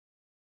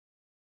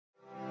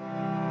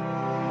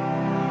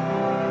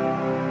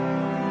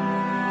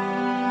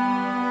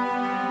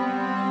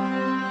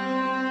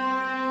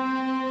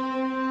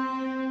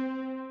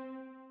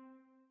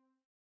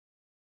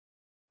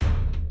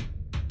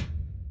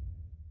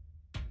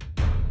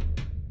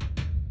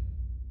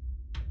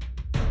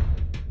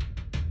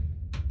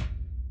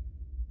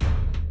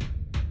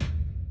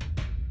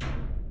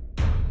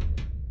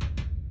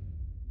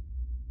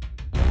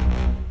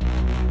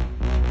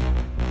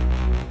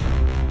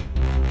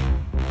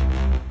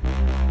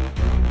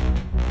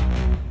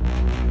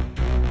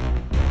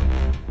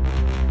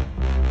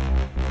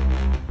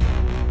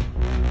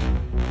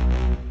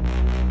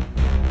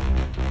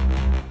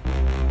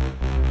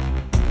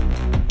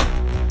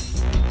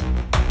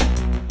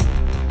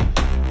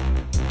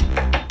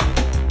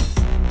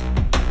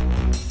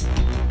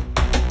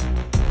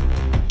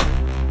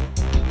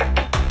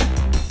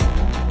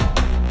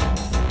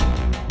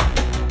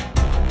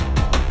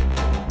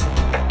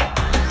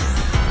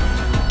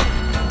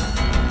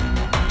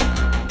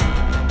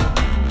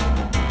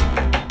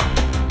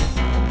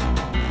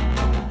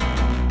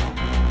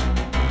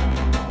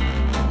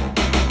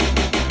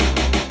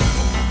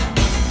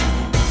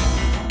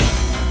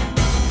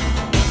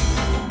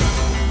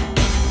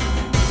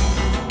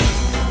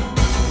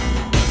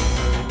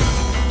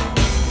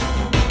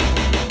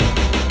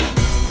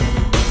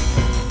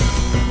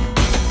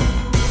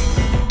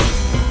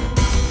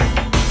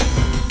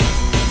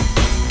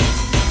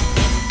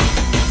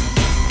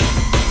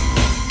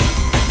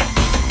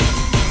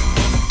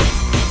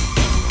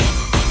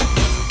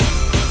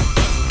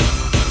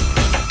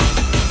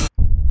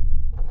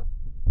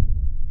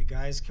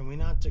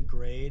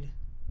degrade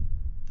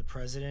the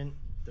president,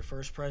 the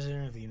first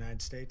president of the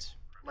United States?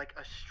 Like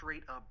a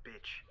straight-up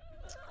bitch.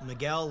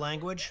 Miguel,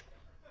 language?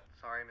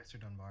 Sorry,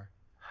 Mr. Dunbar.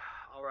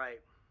 All right.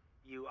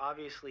 You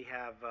obviously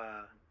have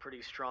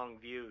pretty strong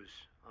views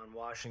on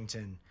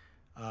Washington,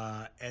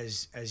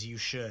 as you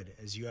should,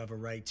 as you have a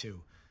right to.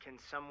 Can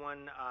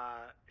someone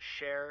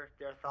share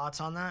their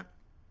thoughts on that?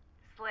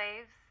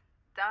 Slaves,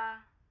 duh.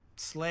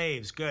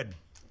 Slaves, good.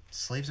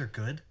 Slaves are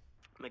good?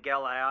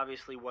 Miguel, I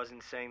obviously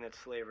wasn't saying that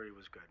slavery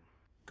was good.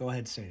 Go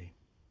ahead, Sadie.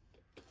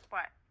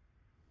 What?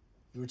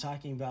 You were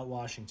talking about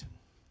Washington.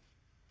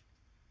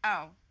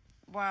 Oh,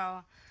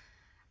 well,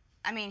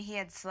 I mean, he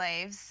had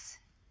slaves.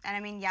 And I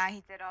mean, yeah,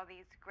 he did all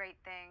these great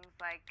things,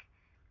 like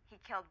he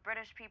killed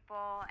British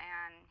people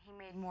and he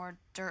made more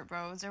dirt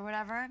roads or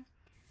whatever.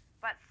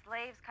 But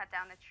slaves cut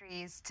down the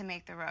trees to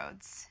make the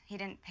roads. He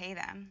didn't pay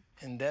them.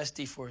 And that's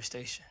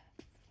deforestation.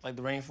 Like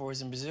the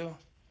rainforest in Brazil,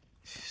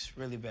 it's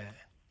really bad.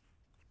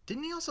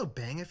 Didn't he also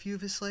bang a few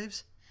of his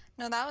slaves?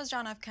 No, that was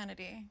John F.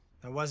 Kennedy.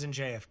 That wasn't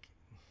JFK.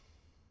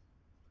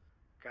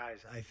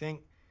 Guys, I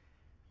think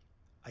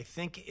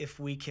if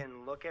we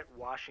can look at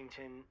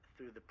Washington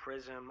through the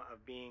prism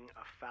of being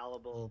a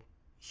fallible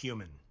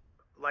human,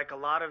 like a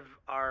lot of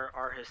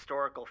our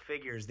historical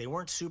figures, they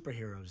weren't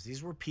superheroes.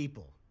 These were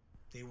people.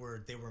 They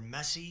were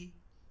messy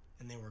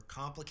and they were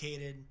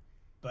complicated.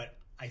 But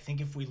I think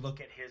if we look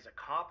at his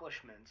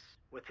accomplishments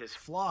with his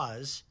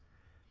flaws,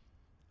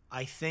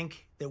 I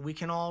think that we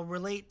can all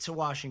relate to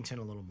Washington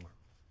a little more.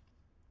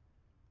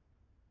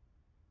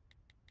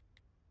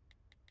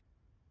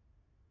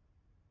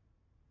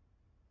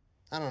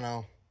 I don't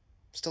know.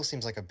 Still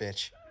seems like a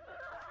bitch.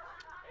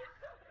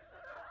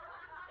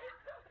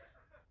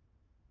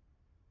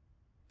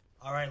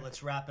 All right,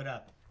 let's wrap it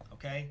up,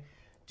 okay?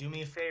 Do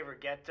me a favor,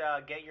 get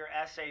your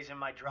essays in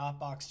my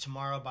Dropbox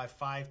tomorrow by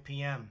 5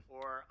 p.m.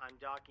 or I'm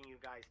docking you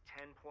guys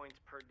 10 points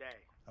per day,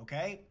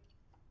 okay?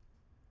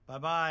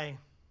 Bye-bye.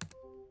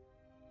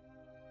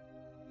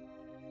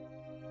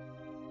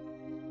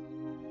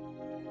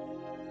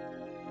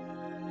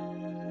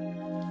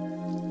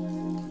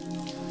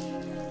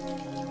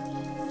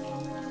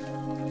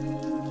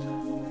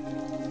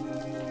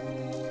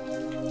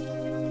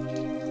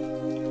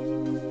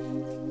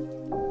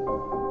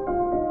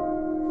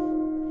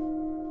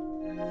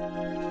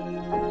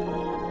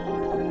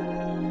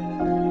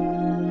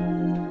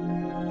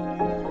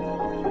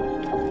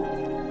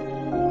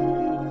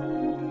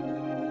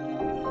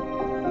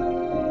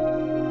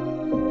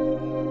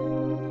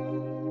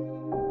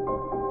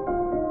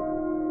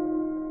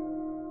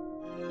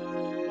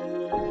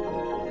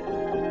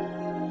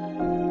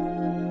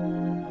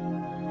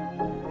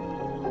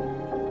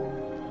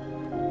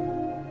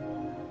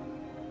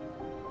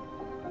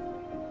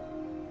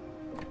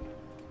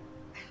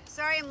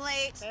 Sorry I'm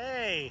late.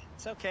 Hey,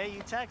 it's okay.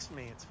 You text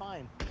me. It's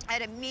fine. I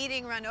had a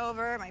meeting run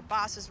over. My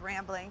boss was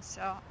rambling,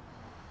 so...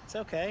 It's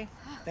okay.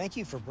 Thank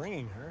you for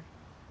bringing her.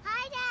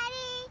 Hi,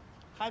 Daddy.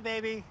 Hi,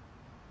 baby.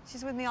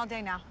 She's with me all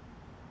day now.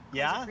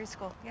 Yeah?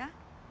 Preschool, yeah?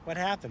 What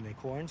happened? They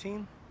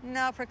quarantine?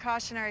 No,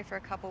 precautionary for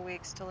a couple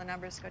weeks till the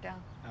numbers go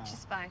down. Oh.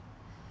 She's fine.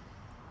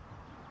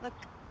 Look,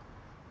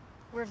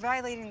 we're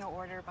violating the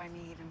order by me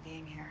even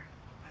being here.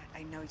 But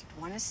I know you'd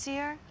want to see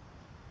her,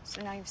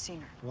 so now you've seen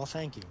her. Well,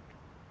 thank you.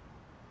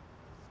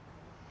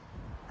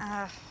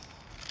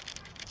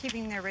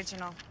 Keeping the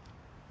original.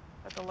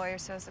 But the lawyer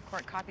says the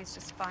court copy's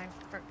just fine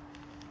for...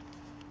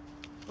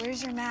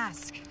 Where's your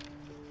mask?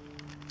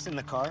 It's in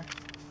the car.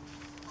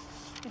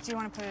 Did you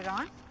want to put it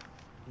on?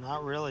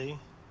 Not really.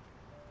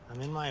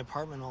 I'm in my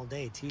apartment all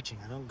day teaching.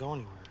 I don't go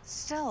anywhere.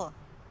 Still,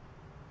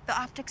 the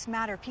optics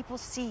matter. People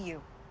see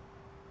you.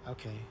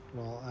 Okay,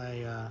 well,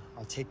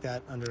 I'll take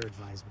that under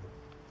advisement.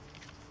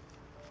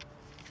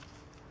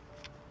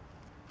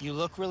 You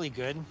look really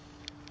good.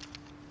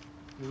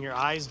 I mean, your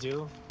eyes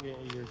do.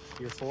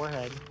 Your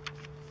forehead.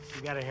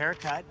 You got a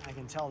haircut, I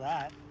can tell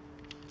that.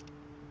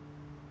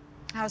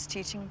 How's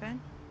teaching been?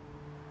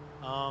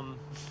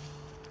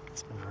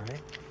 It's been all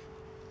right.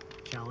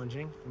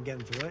 Challenging. I'm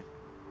getting through it.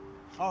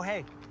 Oh,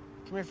 hey,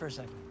 come here for a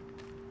second.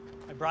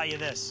 I brought you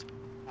this.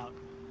 Out.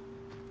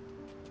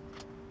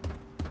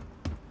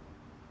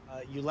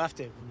 You left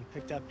it when you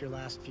picked up your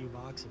last few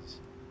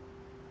boxes.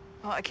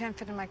 Well, I can't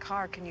fit in my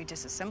car. Can you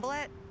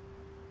disassemble it?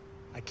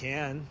 I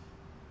can.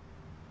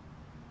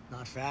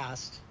 Not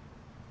fast.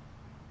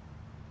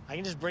 I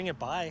can just bring it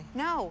by.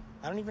 No.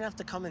 I don't even have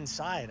to come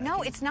inside.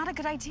 No, it's not a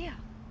good idea.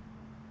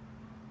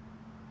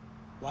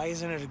 Why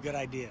isn't it a good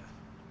idea?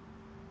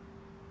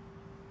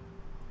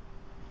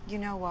 You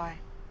know why.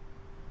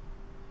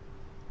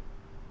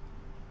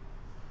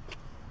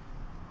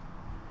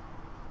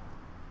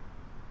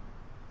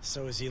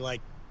 So is he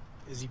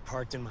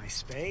parked in my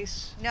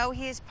space? No,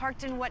 he is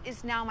parked in what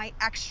is now my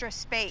extra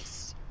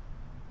space.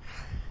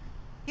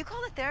 You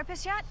called a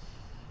therapist yet?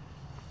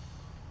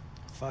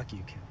 Fuck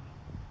you, Kim.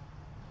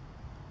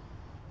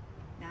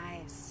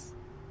 Nice.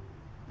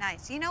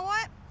 Nice. You know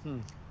what?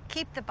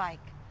 Keep the bike.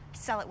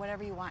 Sell it,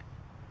 whatever you want.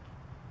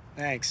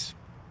 Thanks.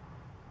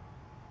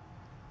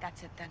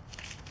 That's it then.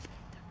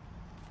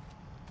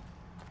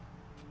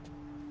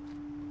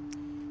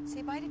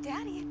 Say bye to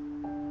Daddy.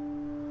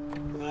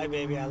 Bye,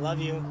 baby. I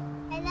love you.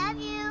 I love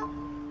you.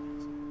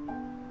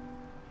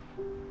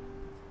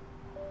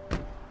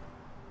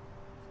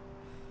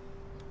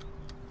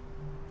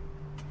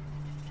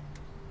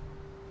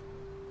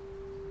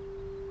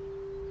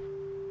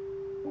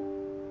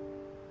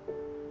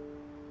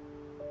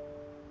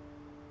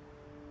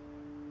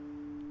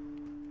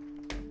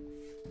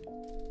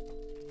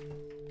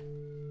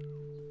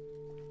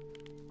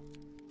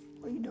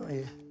 What are you doing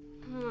here?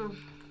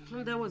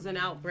 There was an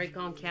outbreak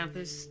on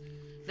campus.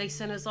 They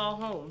sent us all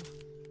home.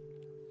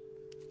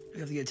 You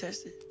have to get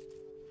tested?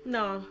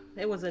 No,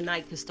 it was a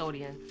night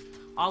custodian.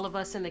 All of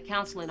us in the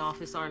counseling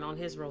office aren't on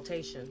his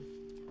rotation.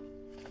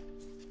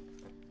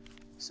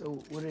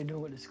 So what are they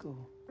doing with the school?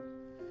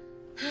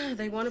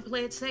 They want to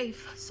play it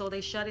safe, so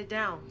they shut it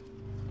down.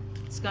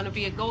 It's gonna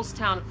be a ghost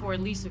town for at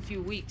least a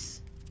few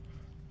weeks.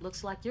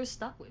 Looks like you're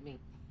stuck with me.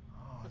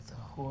 Oh, the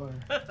horror.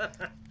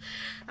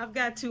 I've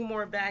got 2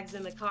 more bags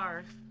in the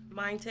car.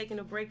 Mind taking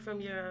a break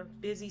from your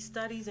busy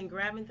studies and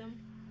grabbing them?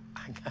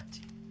 I got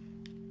you.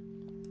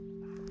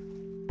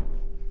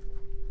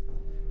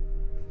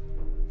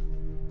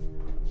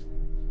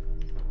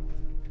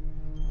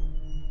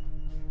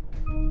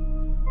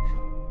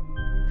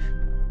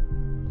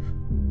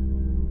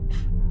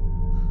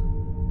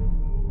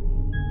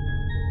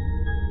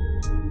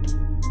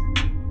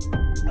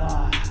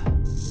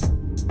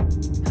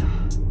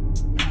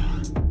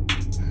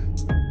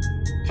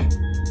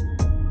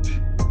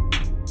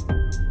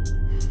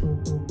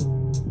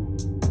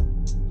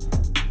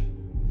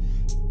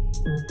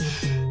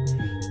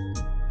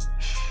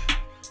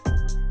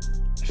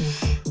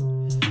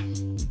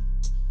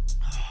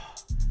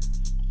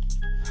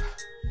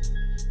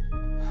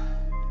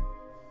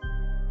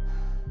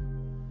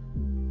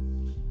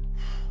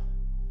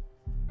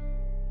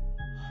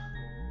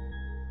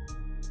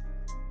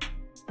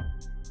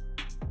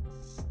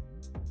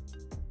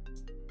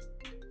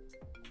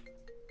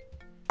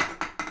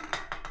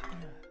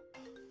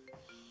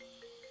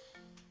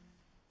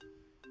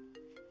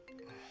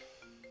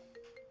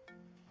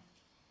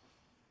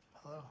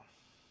 Hello.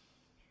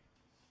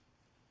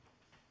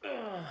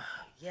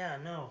 Yeah,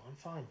 no, I'm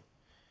fine.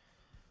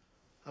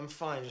 I'm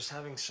fine, just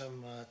having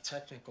some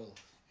technical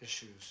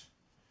issues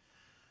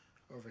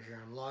over here.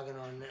 I'm logging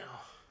on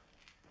now.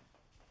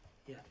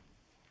 Yeah.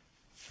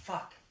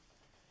 Fuck.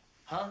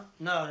 Huh?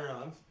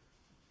 No.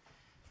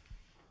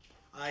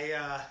 I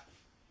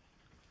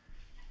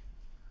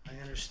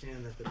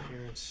understand that the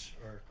parents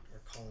are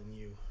calling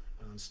you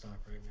nonstop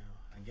right now.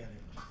 I get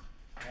it.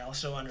 I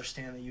also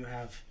understand that you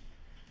have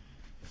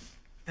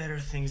better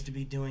things to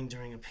be doing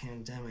during a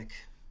pandemic.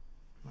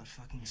 I'm not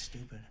fucking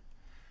stupid.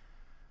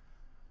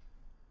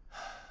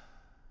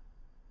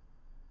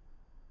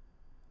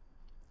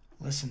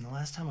 Listen, the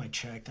last time I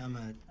checked, I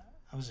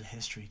was a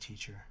history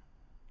teacher,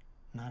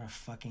 not a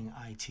fucking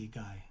IT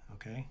guy,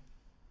 okay?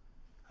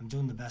 I'm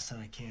doing the best that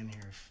I can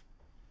here. If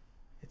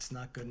it's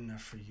not good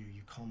enough for you,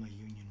 you call my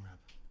union rep.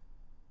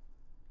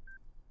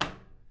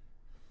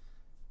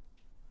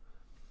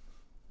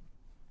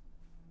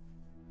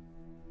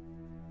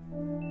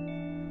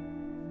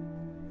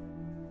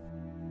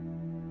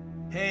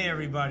 Hey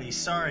everybody,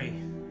 sorry.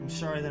 I'm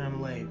sorry that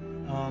I'm late.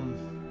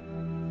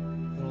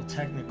 Little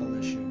technical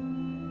issue.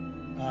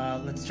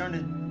 Let's turn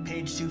to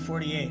page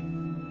 248.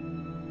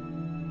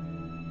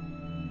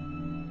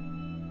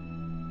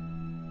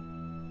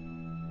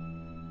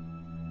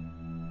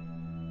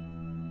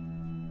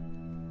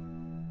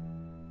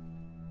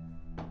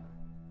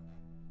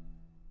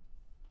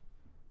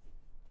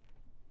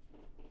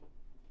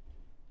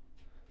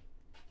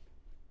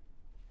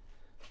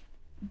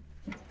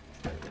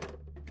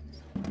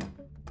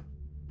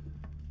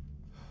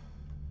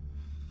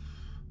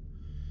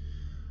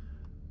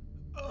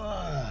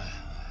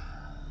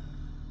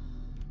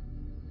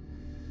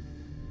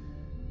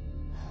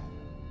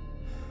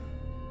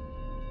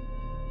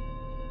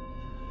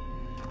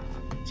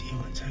 Do you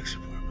want tech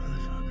support,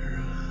 motherfucker?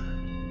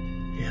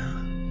 Yeah?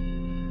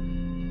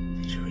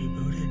 Did you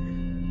reboot it?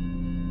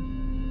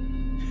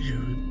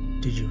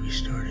 Did you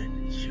restart it?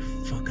 Did you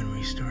fucking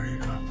restart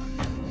it? Oh.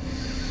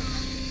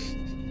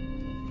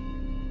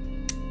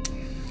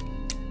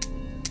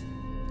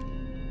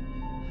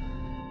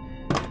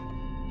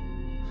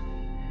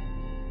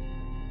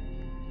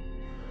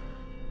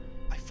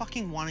 I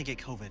fucking want to get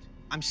COVID.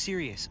 I'm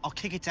serious. I'll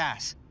kick its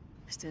ass.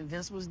 It's the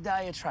Invincible's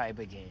diatribe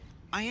again.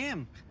 I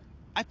am.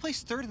 I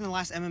placed 3rd in the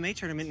last MMA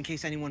tournament in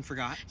case anyone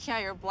forgot. Yeah,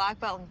 you're a black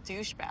belt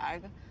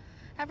douchebag.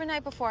 Every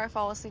night before I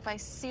fall asleep, I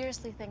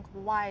seriously think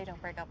why I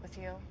don't break up with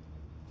you.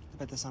 I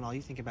bet that's not all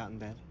you think about in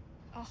bed.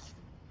 Oh,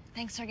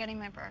 thanks for getting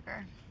my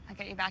burger. I'll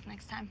get you back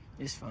next time.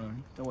 It's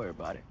fine. Don't worry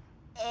about it.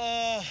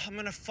 I'm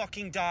gonna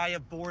fucking die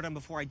of boredom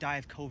before I die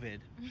of COVID.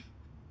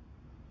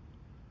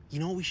 You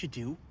know what we should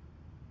do?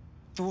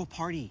 Throw a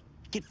party.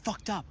 Get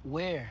fucked up.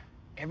 Where?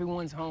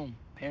 Everyone's home.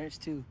 Parents,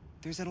 too.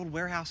 There's that old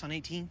warehouse on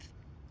 18th.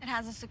 It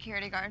has a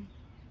security guard.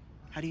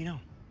 How do you know?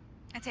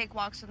 I take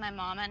walks with my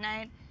mom at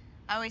night.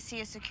 I always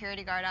see a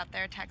security guard out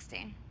there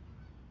texting.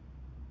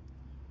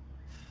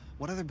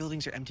 What other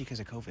buildings are empty because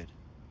of COVID?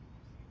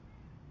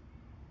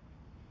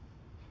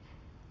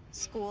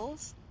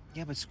 Schools?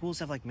 Yeah, but schools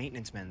have, like,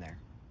 maintenance men there.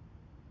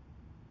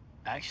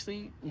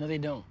 Actually, no, they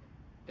don't.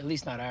 At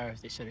least not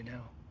ours. They shut it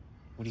down.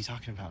 What are you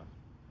talking about?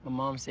 My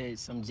mom said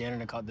some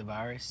janitor caught the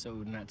virus, so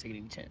we're not taking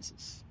any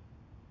chances.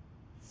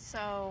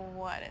 So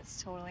what,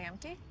 it's totally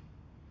empty?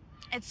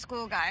 It's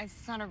school, guys.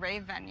 It's not a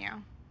rave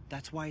venue.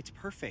 That's why it's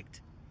perfect.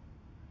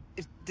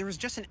 If there was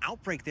just an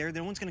outbreak there,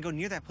 then no one's gonna go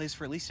near that place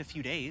for at least a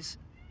few days.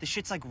 The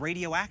shit's like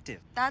radioactive.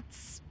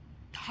 That's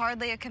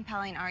hardly a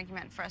compelling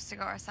argument for us to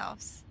go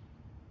ourselves.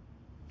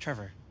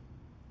 Trevor,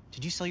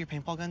 did you sell your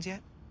paintball guns yet?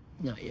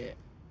 Not yet.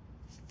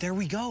 There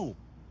we go.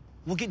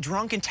 We'll get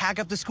drunk and tag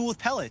up the school with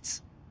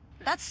pellets.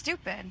 That's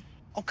stupid.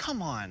 Oh,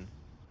 come on.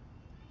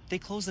 They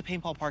closed the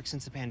paintball park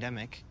since the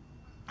pandemic.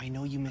 I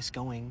know you miss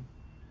going.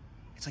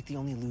 It's like the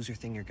only loser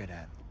thing you're good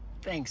at.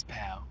 Thanks,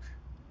 pal.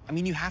 I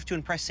mean, you have to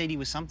impress Sadie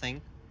with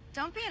something.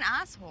 Don't be an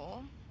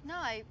asshole. No,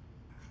 I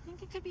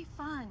think it could be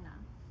fun.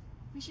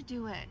 We should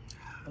do it.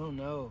 I don't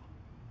know.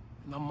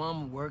 My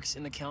mom works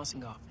in the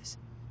counseling office.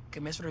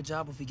 Could mess with her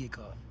job if we get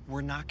caught.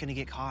 We're not gonna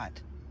get caught.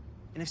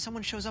 And if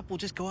someone shows up, we'll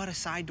just go out a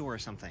side door or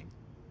something.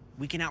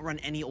 We can outrun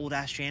any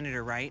old-ass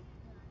janitor, right?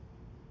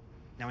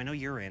 Now, I know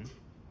you're in.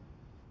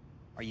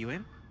 Are you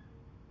in?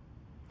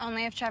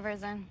 Only if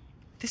Trevor's in.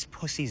 This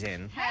pussy's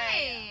in.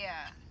 Hey!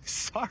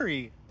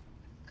 Sorry.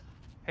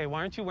 Hey,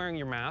 why aren't you wearing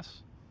your mask?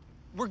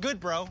 We're good,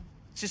 bro.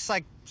 It's just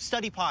like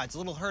study pods, a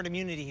little herd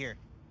immunity here.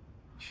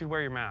 You should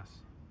wear your mask.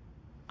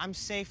 I'm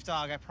safe,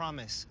 dog, I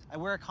promise. I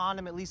wear a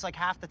condom at least like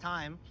half the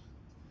time.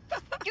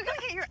 You're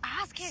gonna get your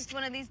ass kicked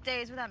one of these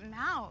days with that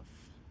mouth.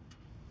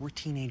 We're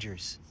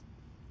teenagers.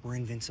 We're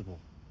invincible.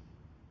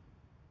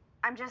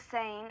 I'm just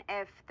saying,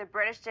 if the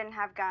British didn't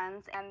have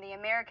guns and the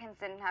Americans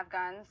didn't have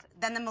guns,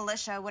 then the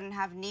militia wouldn't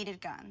have needed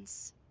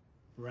guns.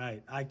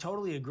 Right. I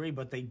totally agree,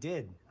 but they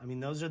did. I mean,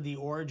 those are the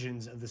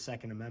origins of the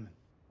Second Amendment.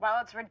 Well,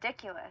 it's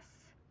ridiculous.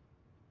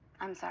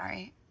 I'm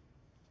sorry.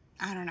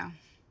 I don't know.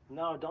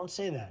 No, don't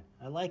say that.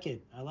 I like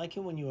it. I like it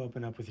when you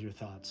open up with your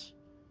thoughts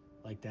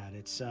like that.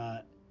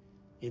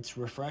 It's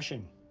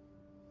refreshing.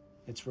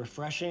 It's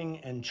refreshing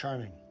and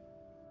charming.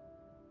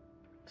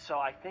 So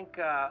I think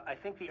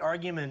the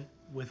argument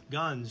with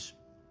guns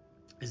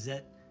is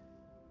that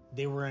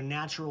they were a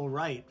natural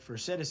right for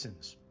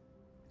citizens.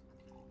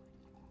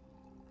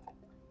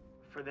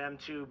 For them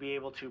to be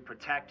able to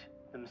protect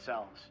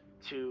themselves,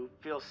 to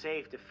feel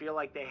safe, to feel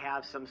like they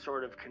have some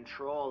sort of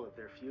control of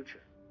their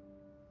future.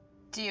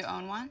 Do you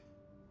own one?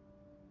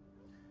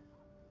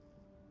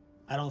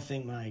 I don't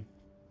think my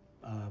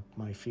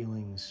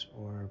feelings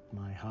or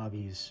my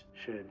hobbies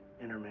should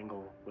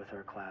intermingle with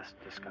our class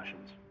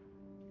discussions.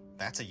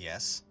 That's a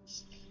yes.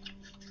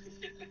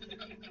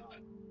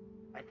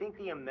 I think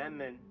the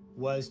amendment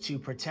was to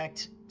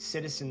protect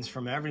citizens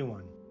from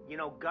everyone. You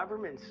know,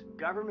 governments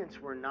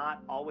were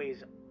not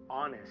always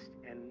honest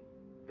and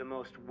the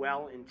most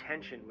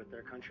well-intentioned with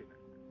their countrymen.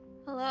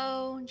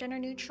 Hello, gender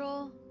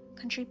neutral.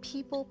 Country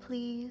people,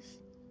 please.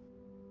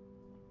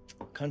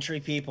 Country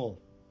people.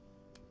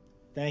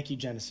 Thank you,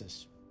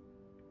 Genesis.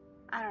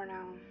 I don't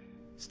know.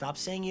 Stop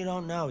saying you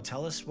don't know.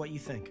 Tell us what you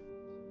think.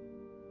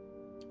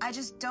 I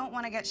just don't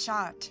want to get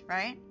shot,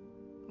 right?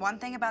 One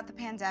thing about the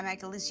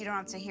pandemic, at least you don't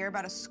have to hear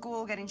about a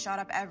school getting shot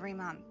up every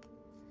month.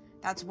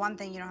 That's one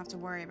thing you don't have to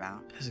worry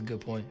about. That's a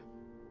good point.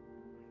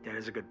 That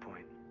is a good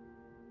point.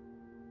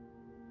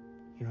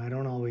 You know, I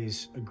don't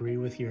always agree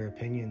with your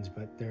opinions,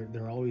 but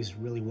they're always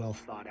really well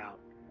thought out.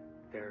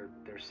 They're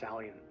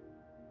salient.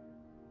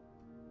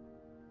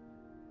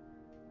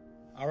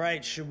 All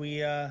right, should we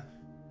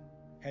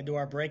head to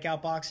our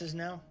breakout boxes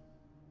now?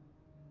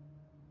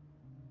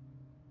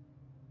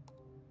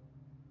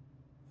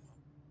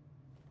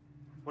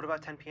 What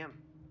about 10 p.m.?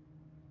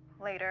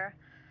 Later.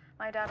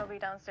 My dad will be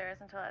downstairs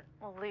until at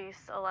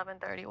least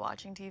 11:30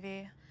 watching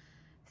TV.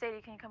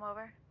 Sadie, can you come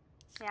over?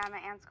 Yeah, my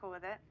aunt's cool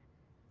with it.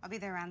 I'll be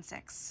there around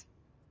 6.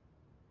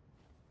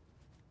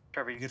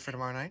 Trevor, you good for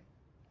tomorrow night?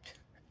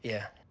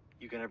 Yeah.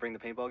 You gonna bring the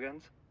paintball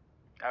guns?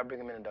 I'll bring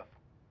them in the duffel.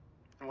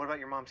 And what about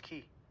your mom's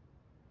key?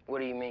 What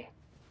do you mean?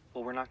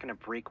 Well, we're not gonna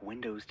break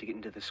windows to get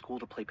into the school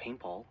to play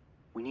paintball.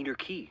 We need her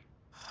key.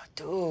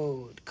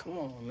 Dude, come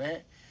on,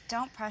 man.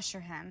 Don't pressure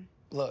him.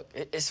 Look,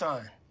 it's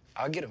fine.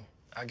 I'll get him.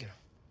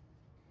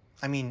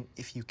 I mean,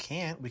 if you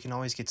can't, we can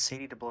always get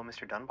Sadie to blow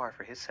Mr. Dunbar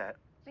for his set.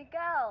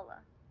 Miguel,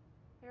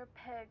 you're a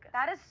pig.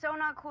 That is so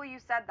not cool you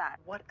said that.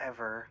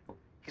 Whatever.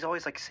 He's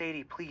always like,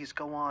 Sadie, please,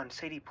 go on.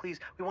 Sadie, please.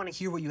 We want to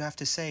hear what you have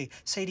to say.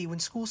 Sadie, when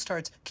school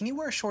starts, can you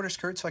wear a shorter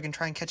skirt so I can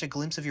try and catch a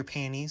glimpse of your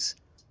panties?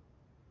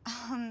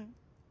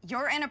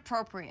 You're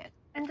inappropriate.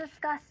 And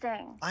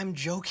disgusting. I'm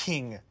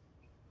joking.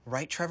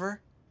 Right,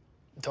 Trevor?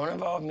 Don't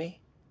involve me.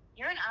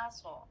 You're an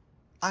asshole.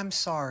 I'm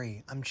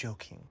sorry. I'm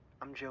joking.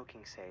 I'm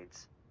joking,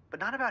 Sades. But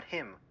not about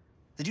him.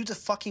 The dude's a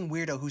fucking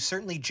weirdo who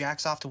certainly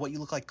jacks off to what you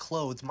look like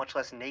clothed, much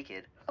less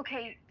naked.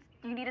 Okay,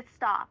 you need to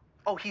stop.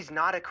 Oh, he's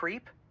not a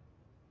creep?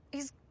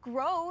 He's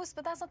gross,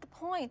 but that's not the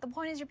point. The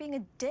point is you're being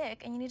a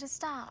dick and you need to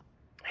stop.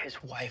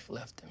 His wife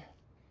left him.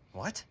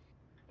 What?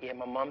 Yeah,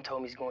 my mom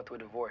told me he's going through a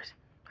divorce.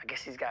 I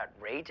guess he's got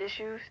rage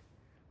issues?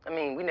 I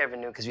mean, we never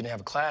knew because we didn't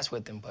have a class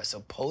with him, but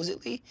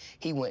supposedly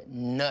he went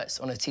nuts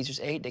on a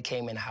teacher's aide that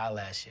came in high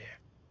last year.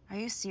 Are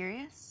you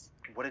serious?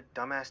 What did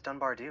dumbass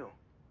Dunbar do?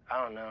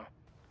 I don't know.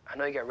 I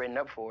know he got written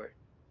up for it.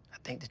 I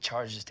think the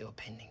charge is still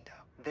pending,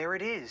 though. There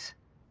it is.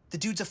 The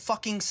dude's a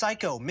fucking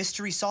psycho.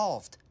 Mystery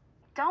solved.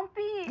 Don't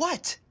be...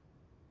 What?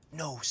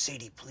 No,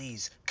 Sadie,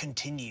 please,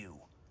 continue.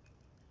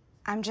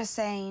 I'm just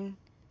saying,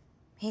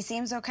 he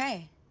seems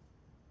okay.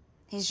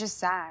 He's just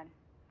sad.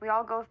 We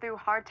all go through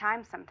hard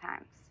times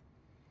sometimes.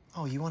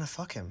 Oh, you want to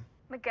fuck him?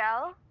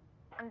 Miguel,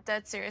 I'm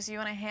dead serious. You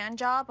want a hand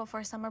job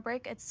before summer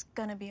break? It's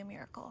gonna be a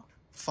miracle.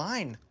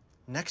 Fine.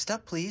 Next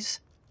up,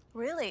 please.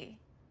 Really?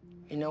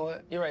 You know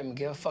what? You're right,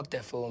 Miguel. Fuck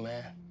that fool,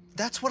 man.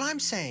 That's what I'm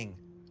saying.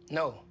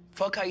 No.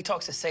 Fuck how he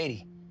talks to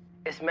Sadie.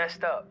 It's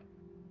messed up.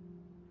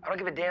 I don't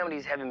give a damn that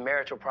he's having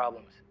marital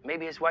problems.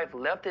 Maybe his wife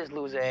left his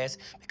loser ass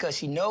because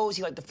she knows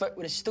he like to flirt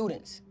with his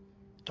students.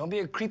 Don't be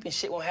a creep and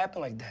shit won't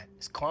happen like that.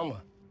 It's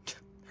karma.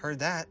 Heard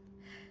that.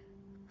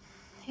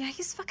 Yeah,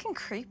 he's fucking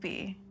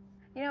creepy.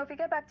 You know, if you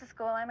get back to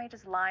school, I may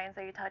just lie and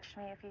say you touched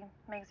me if he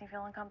makes me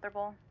feel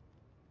uncomfortable.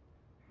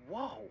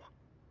 Whoa.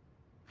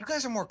 You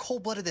guys are more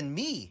cold-blooded than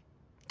me.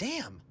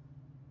 Damn.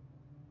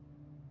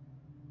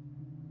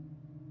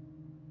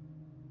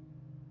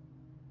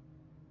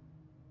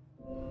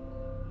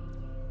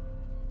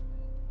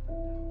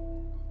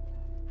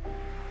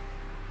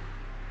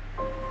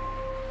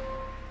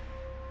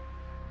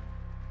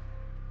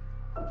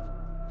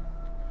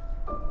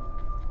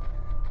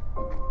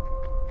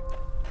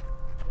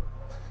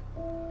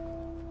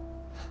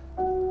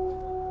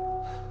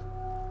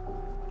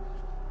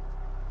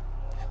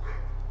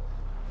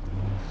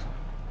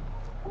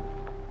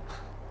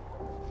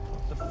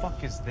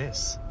 What is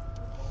this?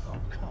 Oh,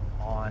 come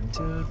on,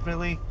 dude,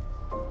 really?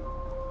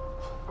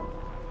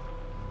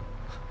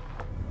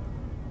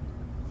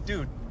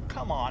 Dude,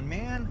 come on,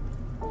 man.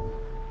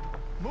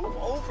 Move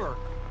over.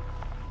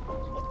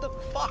 What the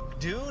fuck,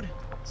 dude?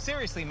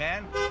 Seriously,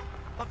 man.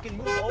 Fucking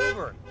move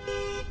over.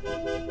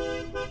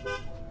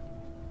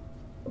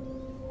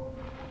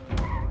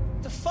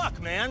 The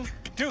fuck, man?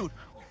 Dude,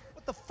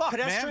 what the fuck,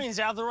 man? Pedestrians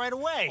out of the right of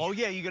way. Oh,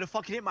 yeah, you gonna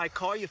fucking hit my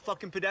car, you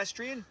fucking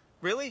pedestrian?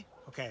 Really?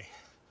 Okay,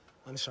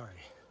 I'm sorry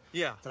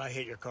Yeah. that I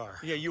hit your car.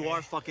 Yeah, you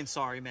are fucking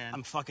sorry, man.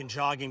 I'm fucking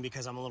jogging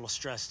because I'm a little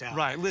stressed out.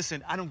 Right,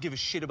 listen, I don't give a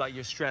shit about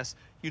your stress.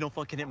 You don't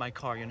fucking hit my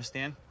car, you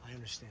understand? I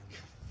understand.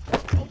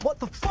 What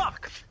the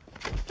fuck?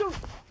 Dude,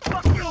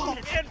 fuck you,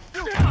 man!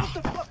 Dude, what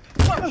the fuck?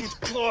 Fuck you,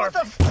 Clark,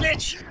 what the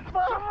bitch!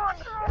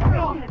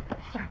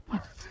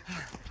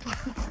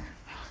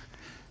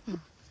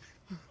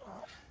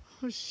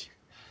 Oh, shit.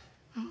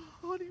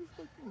 How do you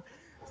fucking...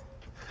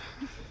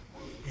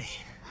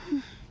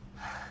 Hey.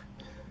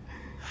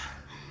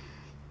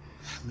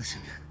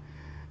 Listen,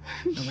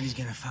 nobody's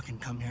gonna fucking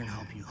come here and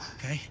help you,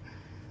 okay?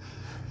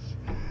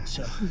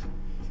 So,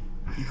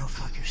 you go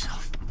fuck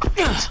yourself.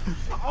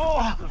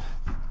 Oh!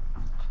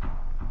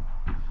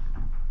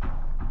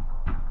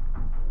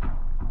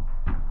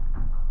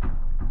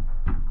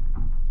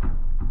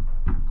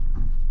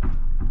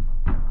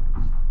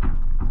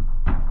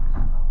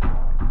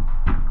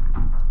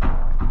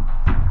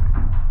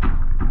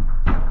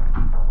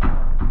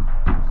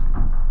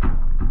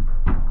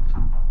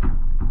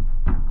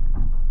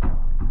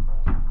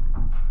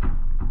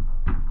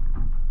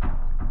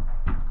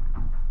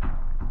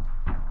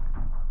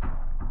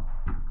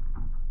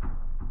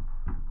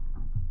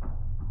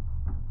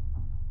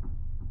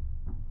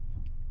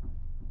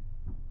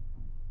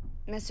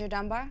 Mr.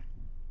 Dunbar?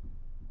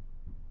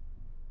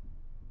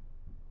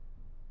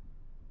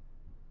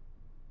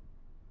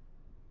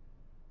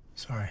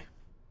 Sorry.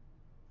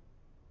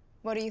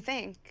 What do you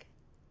think?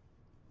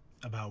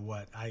 About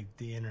what?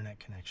 The internet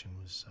connection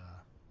was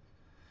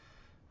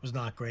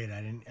not great.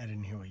 I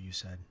didn't hear what you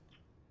said.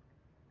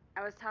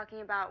 I was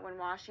talking about when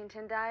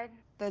Washington died,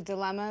 the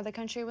dilemma the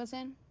country was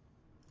in.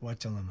 What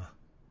dilemma?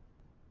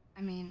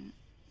 I mean,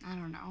 I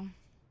don't know.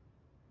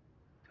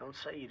 Don't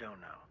say you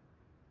don't know.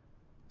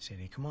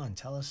 Sadie, come on,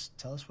 tell us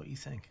what you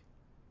think.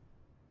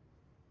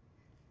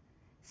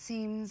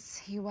 Seems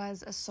he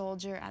was a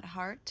soldier at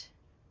heart.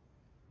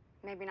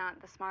 Maybe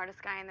not the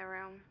smartest guy in the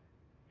room,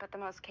 but the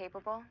most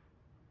capable.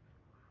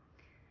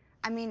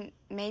 I mean,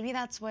 maybe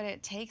that's what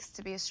it takes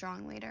to be a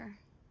strong leader.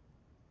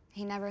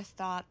 He never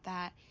thought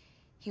that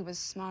he was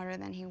smarter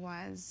than he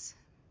was.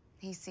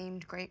 He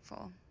seemed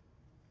grateful,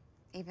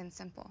 even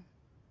simple.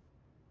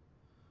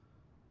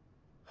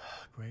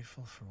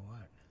 Grateful for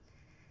what?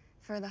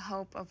 For the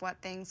hope of what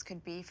things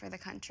could be for the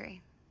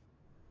country.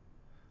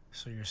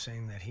 So you're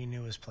saying that he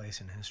knew his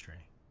place in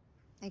history?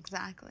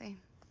 Exactly.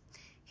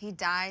 He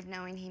died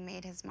knowing he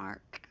made his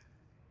mark.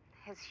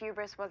 His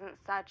hubris wasn't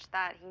such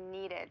that he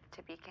needed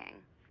to be king.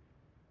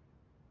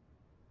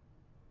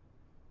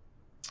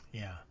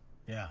 Yeah.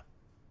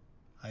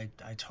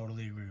 I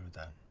totally agree with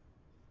that.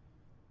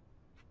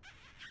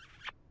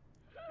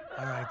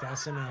 All right,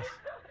 that's enough.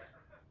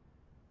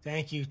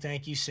 Thank you,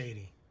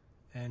 Sadie.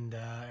 And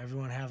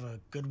everyone have a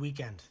good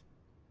weekend.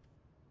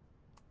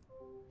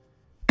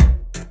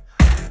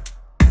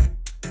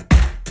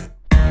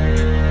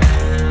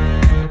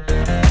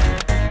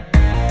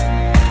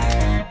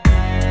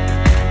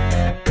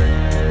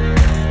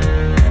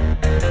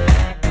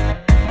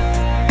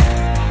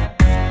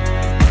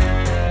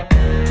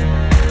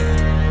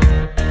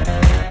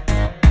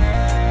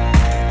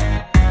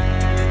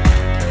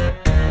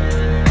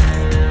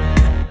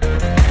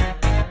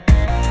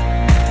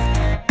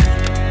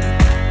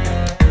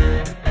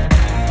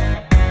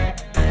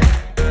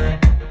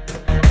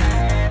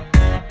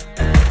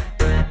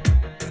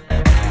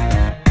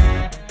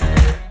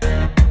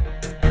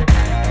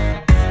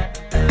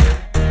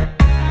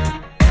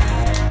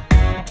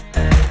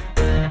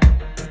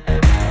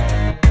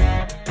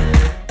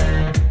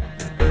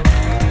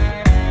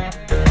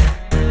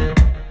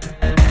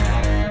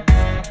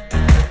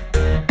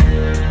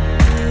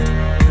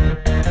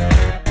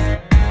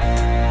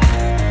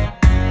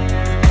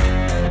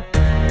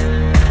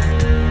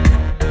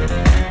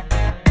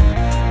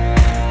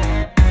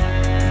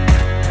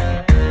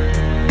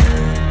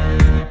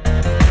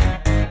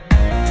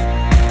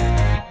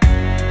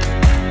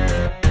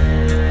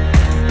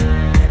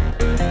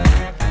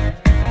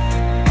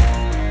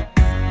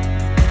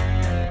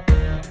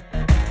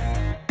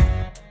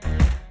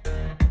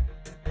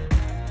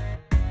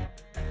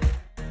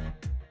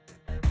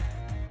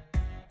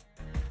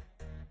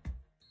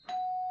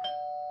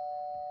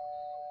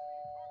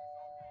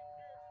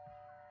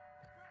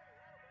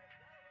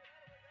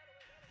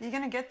 You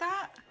gonna get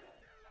that?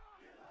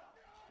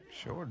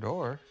 Show a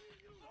door.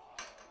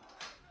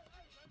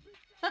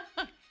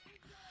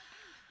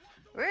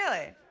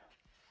 Really?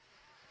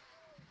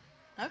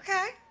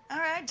 Okay. All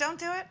right, don't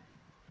do it.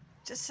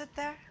 Just sit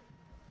there.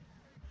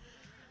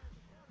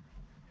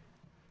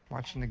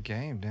 Watching the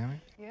game, damn it.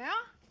 Yeah?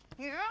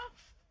 Yeah?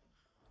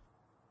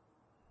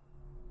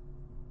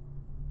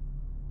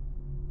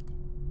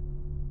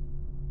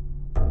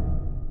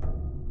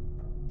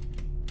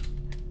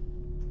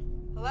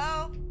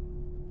 Hello?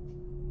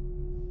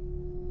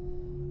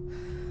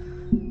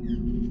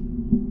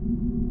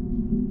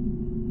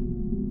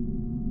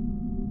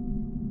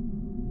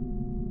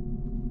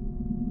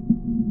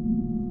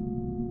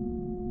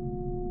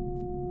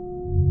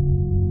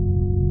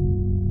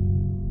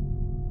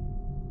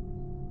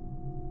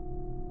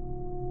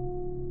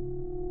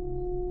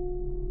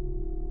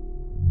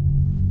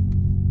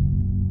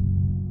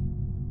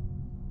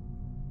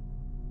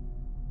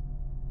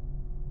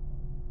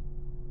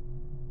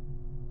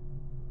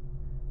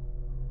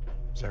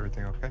 Is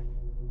everything okay?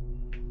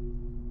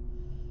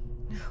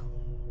 No.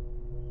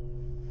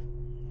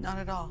 Not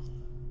at all.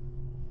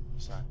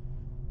 What's that?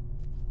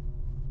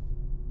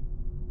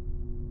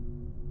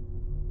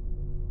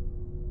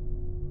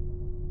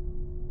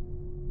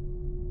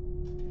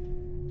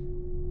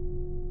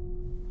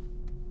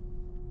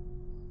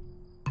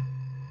 I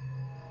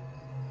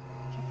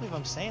can't believe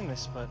I'm saying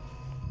this, but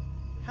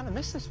I kind of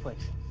miss this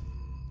place.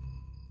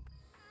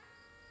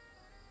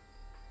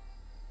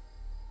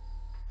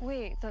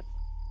 Wait, the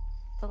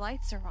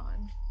lights are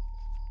on.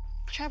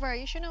 Trevor, are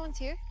you sure no one's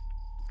here?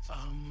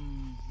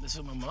 That's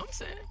what my mom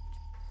said.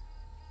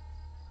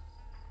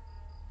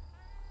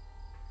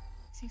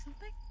 See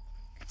something?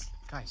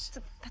 Guys.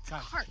 That's a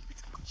heart.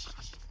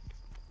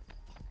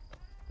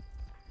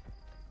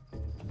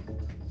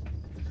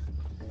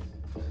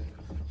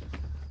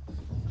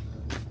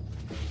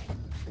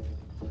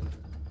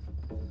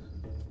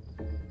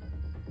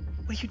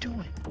 What are you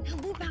doing? Now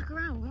move back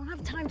around. We don't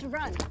have time to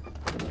run.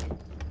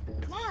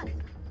 Come on.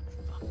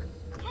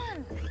 Come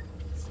on.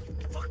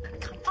 Fuck.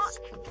 Come on.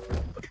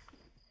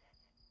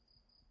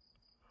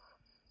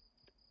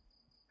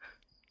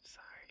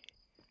 Sorry.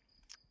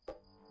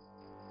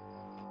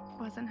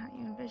 Wasn't how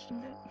you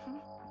envisioned it.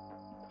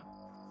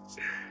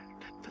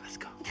 But let's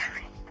go.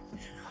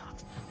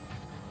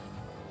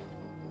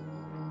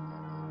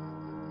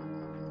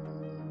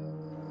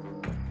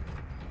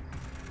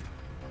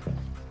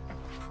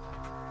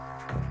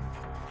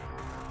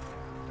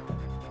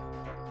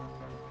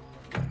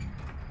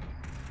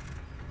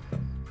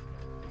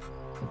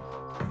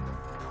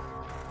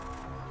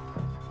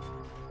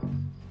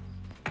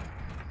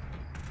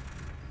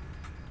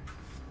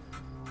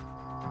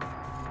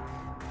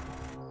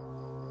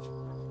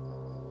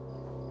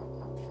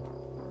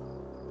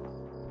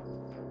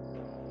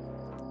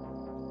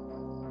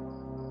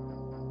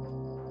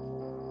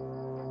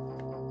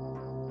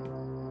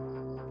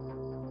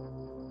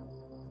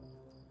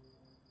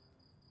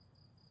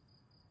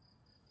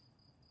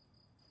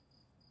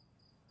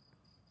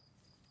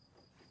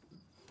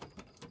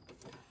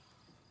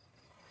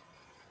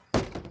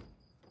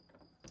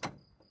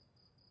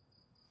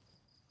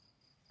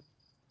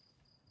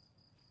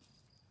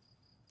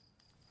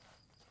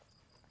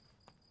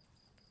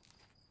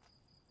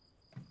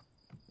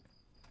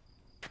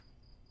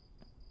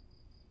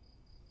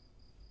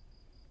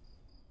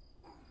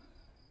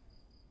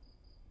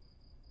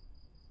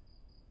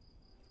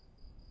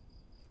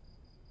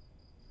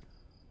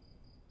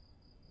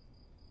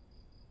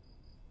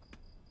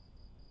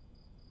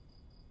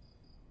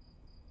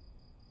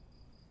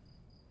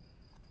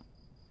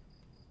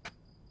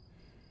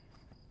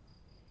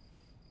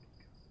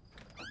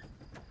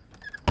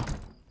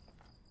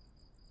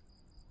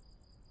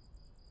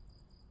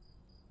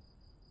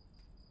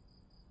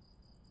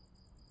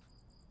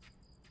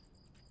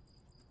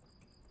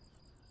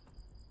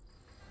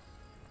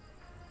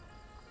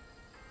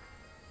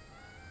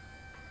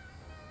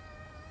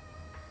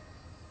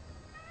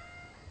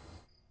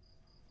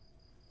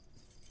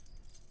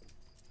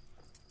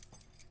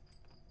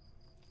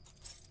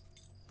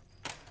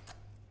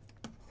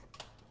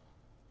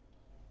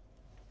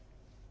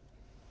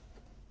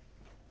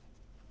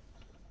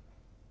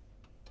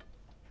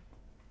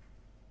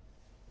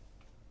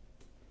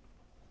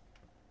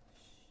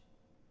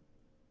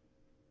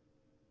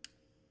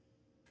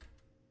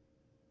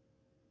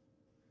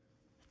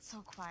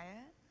 So quiet.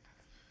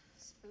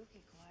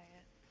 Spooky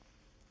quiet.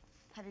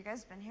 Have you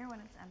guys been here when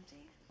it's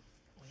empty?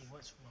 Well, he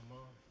works for my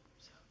mom,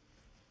 so.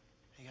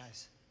 Hey,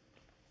 guys.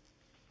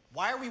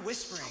 Why are we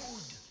whispering?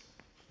 Dude.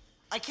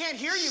 I can't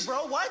hear you,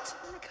 bro. What?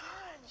 Oh, my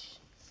gosh.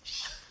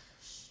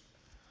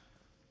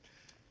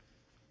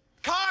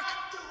 Cock!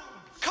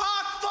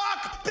 Cock!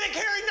 Fuck! Big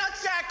hairy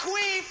nutsack!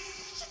 Queef!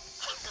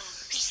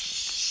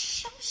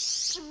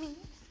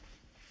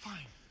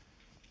 Fine.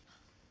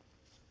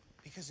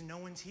 Because no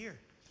one's here.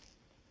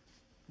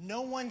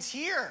 No one's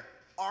here.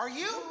 Are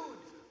you?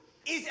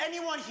 Is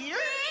anyone here?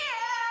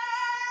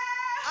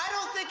 I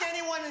don't think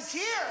anyone is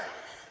here.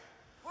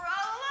 We're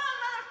all alone,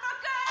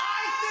 motherfucker!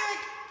 I think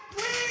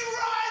we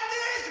run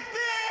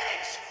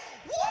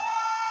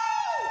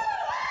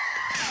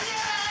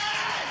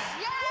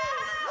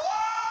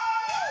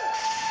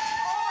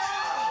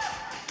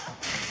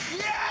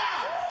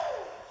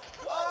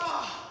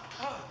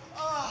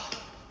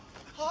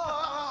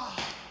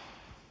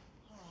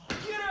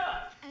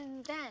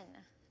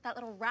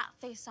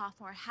rat-faced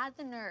sophomore had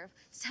the nerve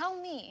to tell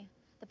me,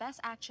 the best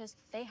actress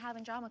they have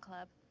in drama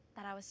club,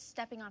 that I was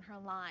stepping on her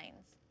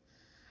lines.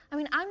 I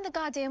mean, I'm the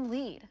goddamn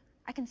lead.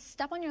 I can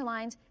step on your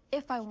lines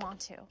if I want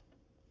to.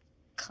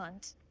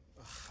 Cunt.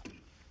 Ugh,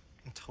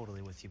 I'm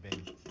totally with you,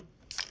 babe.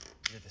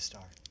 You're the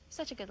star.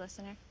 Such a good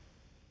listener.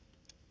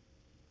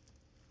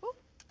 Ooh.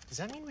 Does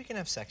that mean we can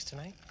have sex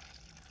tonight?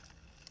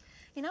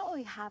 You know what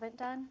we haven't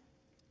done?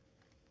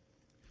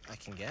 I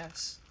can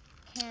guess.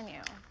 Can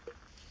you?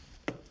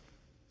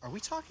 Are we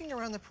talking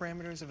around the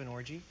parameters of an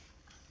orgy?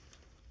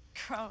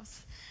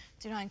 Gross.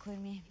 Do not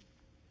include me.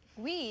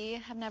 We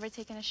have never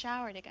taken a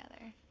shower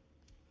together.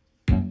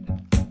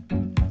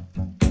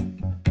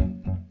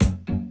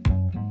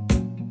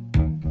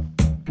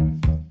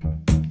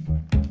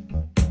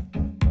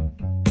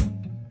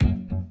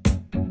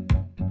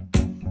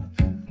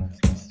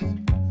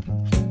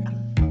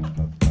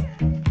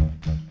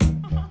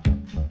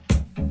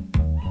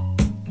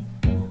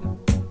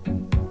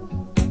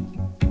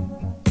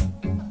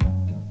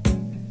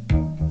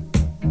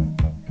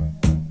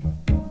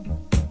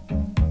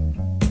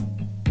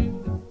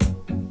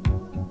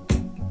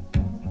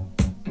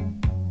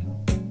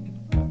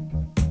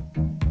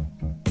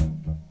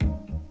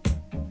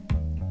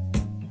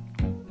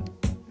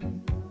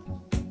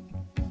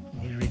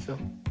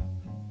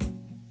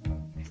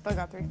 Still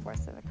got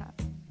 3/4 of a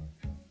cup.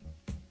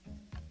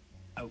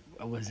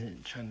 I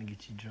wasn't trying to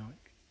get you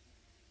drunk.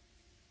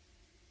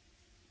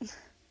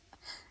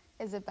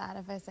 Is it bad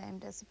if I say I'm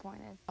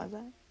disappointed? Was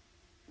it?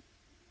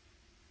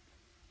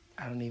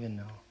 I don't even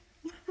know.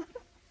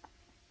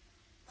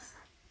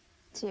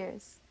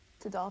 Cheers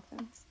to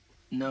dolphins.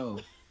 No.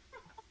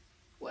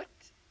 What?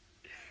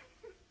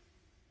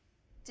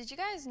 Did you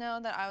guys know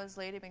that I was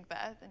Lady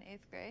Macbeth in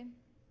 8th grade?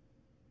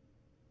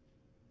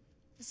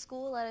 The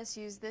school let us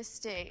use this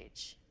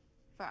stage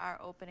for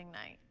our opening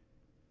night.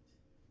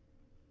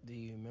 Do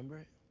you remember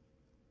it?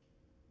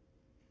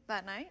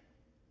 That night?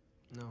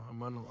 No, our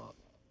monologue.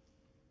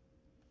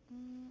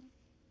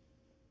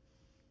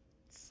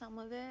 Some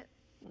of it.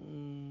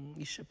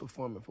 You should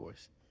perform it for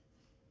us.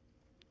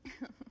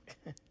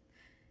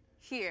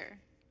 Here.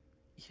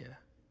 Yeah.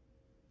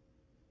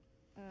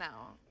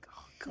 No.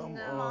 Oh, come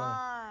No.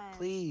 on.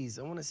 Please,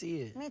 I want to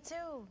see it. Me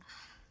too.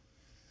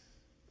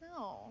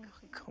 No.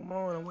 Come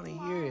on, I want to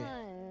hear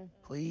it.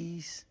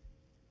 Please.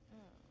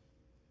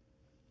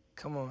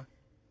 Come on.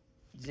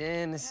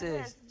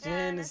 Genesis,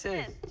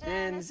 Genesis,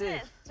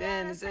 Genesis,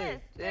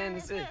 Genesis,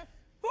 Genesis.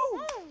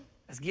 Woo!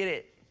 Let's get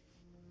it.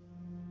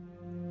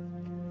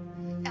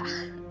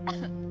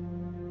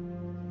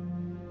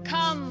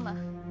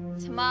 Come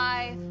to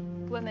my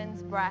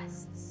women's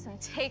breasts and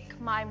take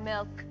my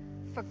milk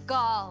for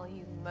gall,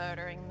 you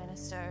murdering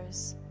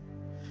ministers.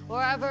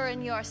 Wherever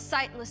in your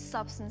sightless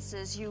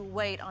substances you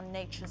wait on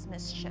nature's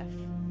mischief.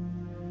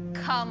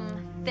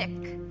 Come, thick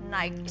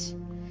night,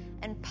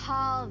 and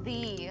pall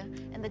thee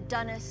in the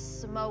dunnest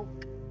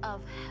smoke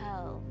of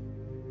hell,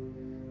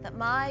 that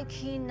my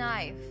keen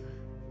knife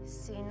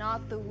see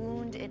not the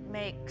wound it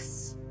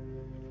makes,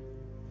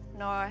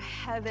 nor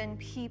heaven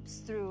peeps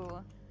through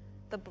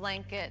the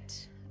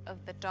blanket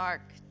of the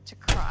dark to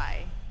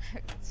cry.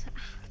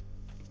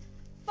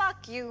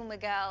 Fuck you,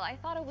 Miguel. I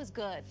thought it was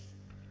good.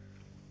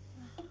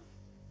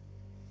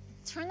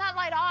 Turn that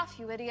light off,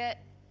 you idiot.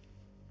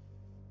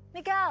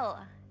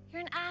 Miguel,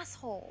 you're an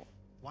asshole.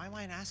 Why am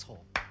I an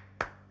asshole?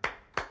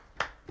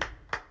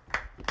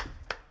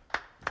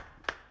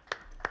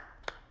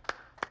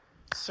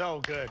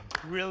 So good.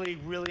 Really,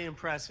 really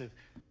impressive.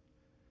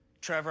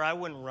 Trevor, I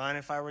wouldn't run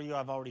if I were you.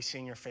 I've already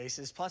seen your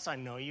faces. Plus, I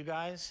know you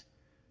guys.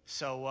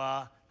 So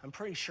I'm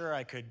pretty sure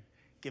I could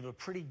give a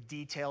pretty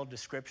detailed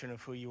description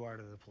of who you are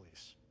to the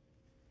police.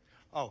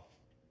 Oh,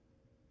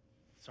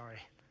 sorry.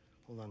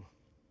 Hold on.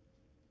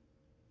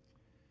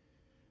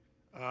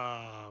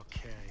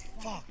 Okay.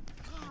 Fuck.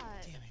 God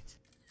damn it.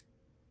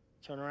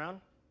 Turn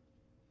around.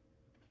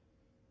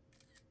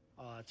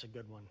 Oh, that's a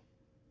good one.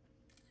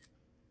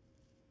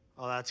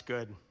 Oh, that's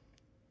good.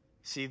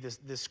 See, this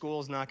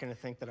school's not going to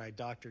think that I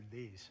doctored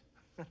these.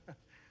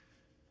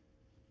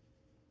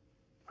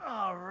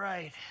 All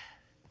right.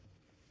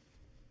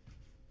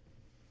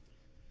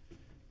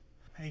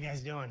 How you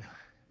guys doing?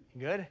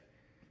 Good?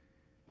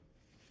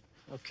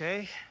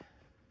 Okay.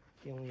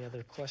 The only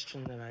other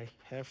question that I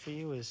have for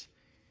you is,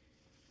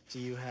 do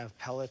you have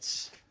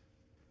pellets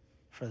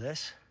for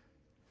this?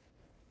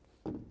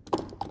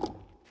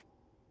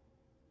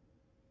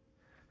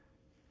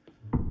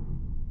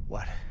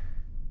 What?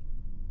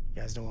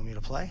 You guys don't want me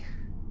to play?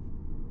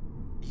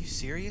 Are you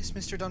serious,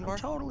 Mr. Dunbar? I'm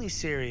totally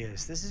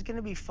serious. This is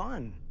gonna be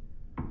fun.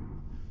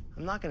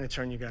 I'm not gonna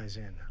turn you guys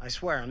in. I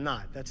swear, I'm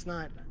not. That's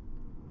not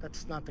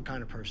the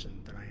kind of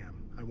person that I am.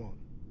 I won't.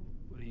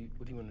 What do you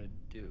want to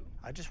do?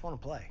 I just want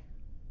to play.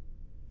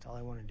 That's all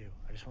I want to do.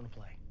 I just want to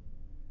play.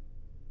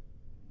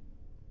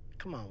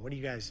 Come on, what do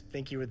you guys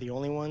think you were the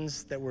only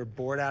ones that were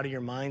bored out of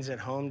your minds at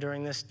home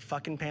during this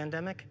fucking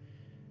pandemic?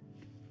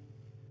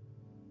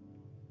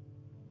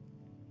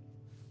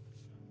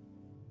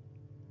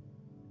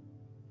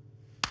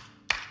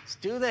 Let's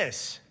do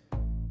this.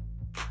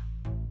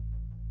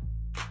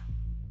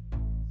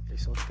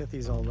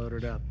 50s all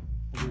loaded up.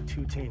 We'll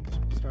do 2 teams.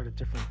 We'll start at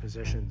different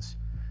positions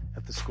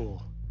at the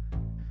school.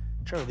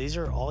 Trevor, these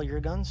are all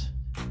your guns?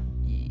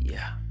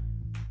 Yeah.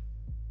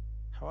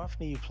 How often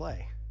do you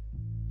play?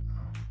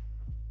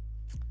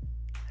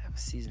 I have a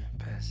season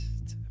pass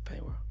to the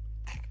paint world.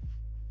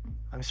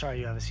 I'm sorry,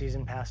 you have a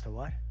season pass to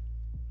what?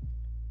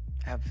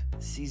 I have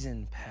a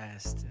season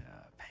pass to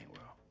paint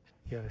world.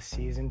 You have a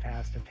season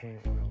pass to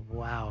paint world.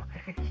 Wow.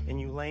 And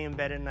you lay in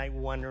bed at night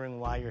wondering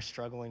why you're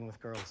struggling with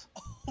girls.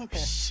 Oh,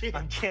 shit.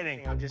 I'm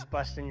kidding. I'm just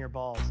busting your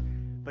balls.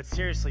 But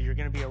seriously, you're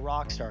gonna be a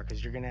rock star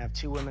because you're gonna have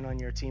 2 women on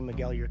your team.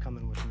 Miguel, you're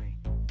coming with me.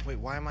 Wait,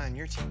 why am I on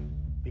your team?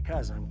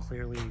 Because I'm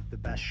clearly the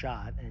best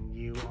shot and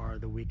you are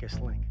the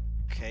weakest link.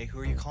 Okay, who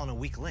are you calling a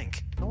weak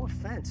link? No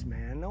offense,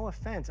 man. No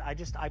offense.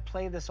 I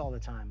play this all the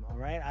time, all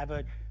right?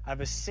 I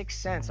have a sixth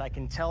sense. I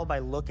can tell by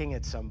looking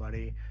at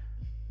somebody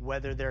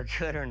whether they're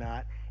good or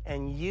not.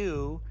 And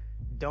you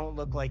don't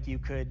look like you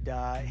could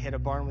hit a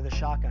barn with a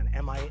shotgun.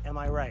 Am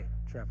I right,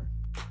 Trevor?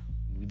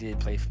 We did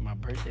play for my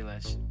birthday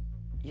last year.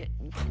 Yeah,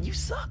 you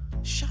suck.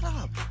 Shut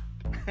up.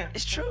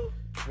 It's true.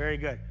 Very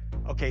good.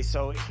 Okay,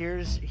 so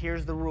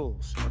here's the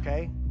rules,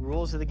 okay?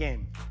 Rules of the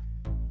game.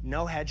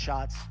 No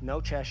headshots, no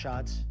chest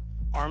shots,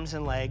 arms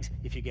and legs.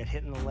 If you get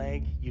hit in the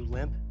leg, you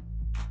limp.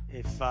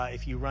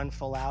 If you run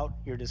full out,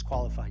 you're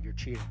disqualified. You're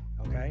cheating,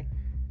 okay?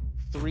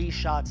 3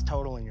 shots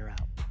total and you're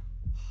out.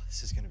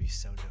 This is gonna be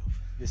so dope.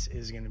 This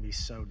is gonna be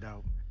so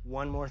dope.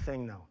 One more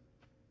thing, though.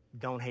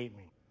 Don't hate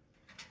me.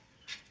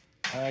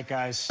 All right,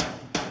 guys.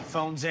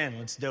 Phone's in.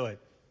 Let's do it.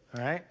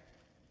 All right?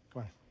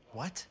 Come on.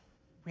 What?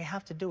 We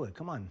have to do it.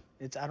 Come on.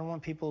 I don't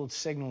want people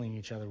signaling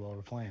each other while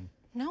we're playing.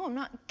 No, I'm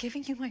not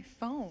giving you my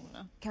phone.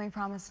 Can we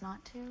promise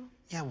not to?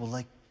 Yeah, we'll,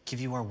 like, give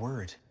you our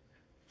word.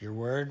 Your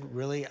word?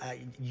 Really?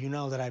 You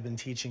know that I've been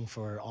teaching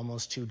for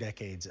almost 2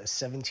 decades. A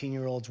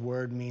 17-year-old's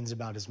word means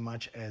about as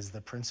much as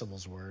the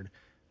principal's word,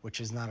 which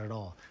is not at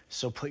all.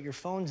 So put your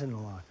phones in the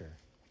locker.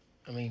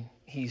 I mean,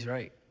 he's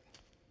right.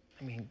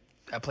 I mean,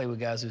 I play with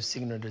guys who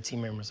signal their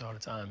team members all the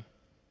time.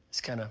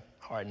 It's kind of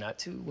hard not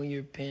to when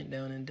you're pinned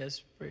down and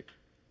desperate.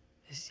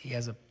 He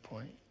has a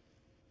point.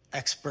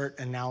 Expert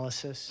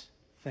analysis.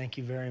 Thank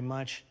you very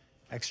much.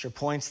 Extra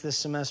points this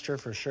semester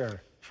for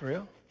sure. For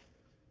real?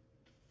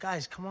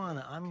 Guys, come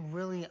on.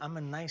 I'm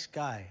a nice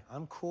guy.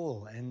 I'm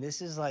cool. And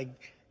this is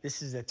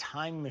a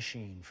time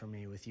machine for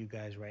me with you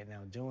guys right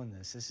now doing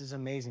this. This is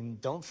amazing.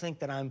 Don't think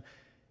that I'm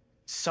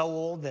so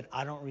old that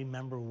I don't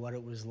remember what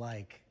it was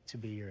like to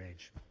be your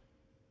age.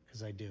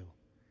 Because I do.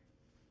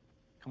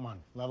 Come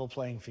on, level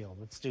playing field.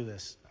 Let's do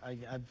this.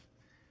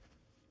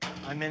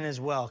 I'm in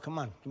as well. Come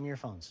on, give me your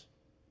phones.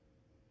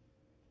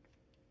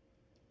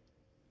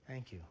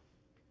 Thank you.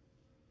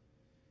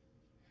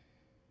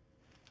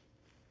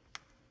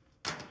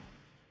 Give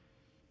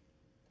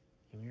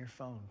me your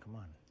phone, come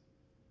on.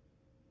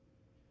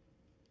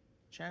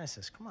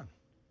 Genesis, come on.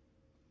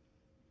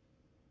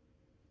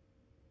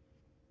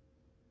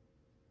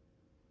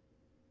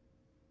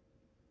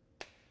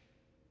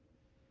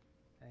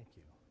 Thank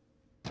you.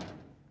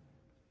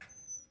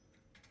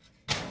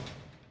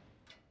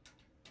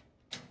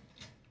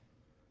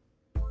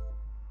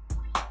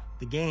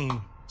 The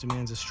game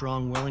demands a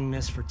strong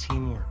willingness for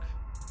teamwork.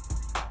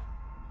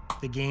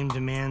 The game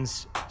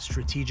demands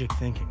strategic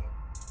thinking.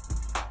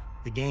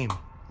 The game,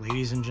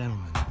 ladies and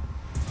gentlemen,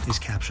 is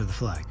capture the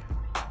flag,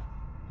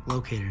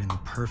 located in the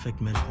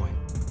perfect midpoint.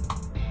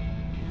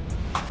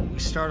 We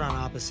start on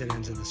opposite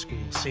ends of the school.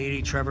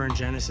 Sadie, Trevor, and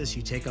Genesis,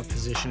 you take up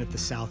position at the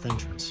south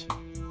entrance.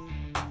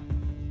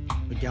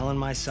 Miguel and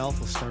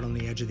myself will start on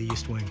the edge of the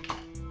east wing.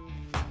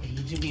 Hey,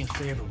 you do me a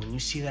favor. When you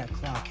see that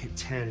clock hit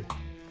 10,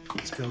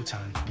 it's go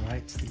time, all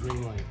right? It's the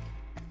green light.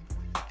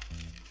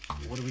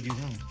 What do we do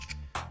then?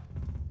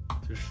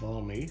 Just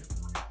follow me.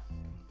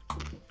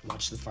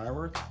 Watch the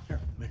fireworks.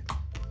 Here, me.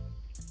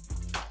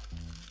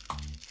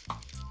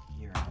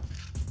 Here.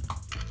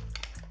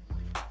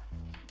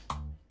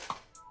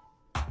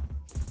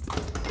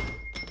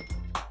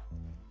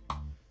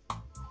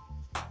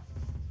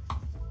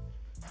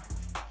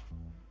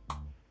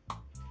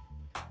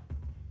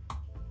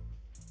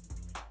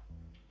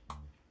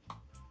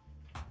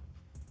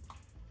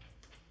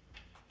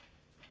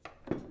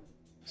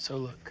 So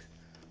look,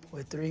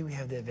 with 3, we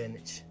have the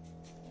advantage.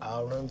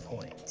 I'll run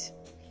point.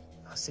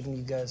 I'll signal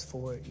you guys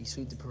forward, you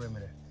sweep the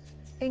perimeter.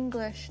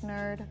 English,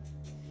 nerd.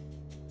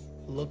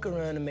 Look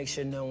around and make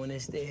sure no one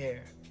is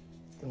there.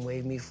 Then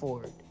wave me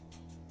forward.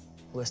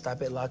 We'll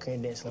stop at locker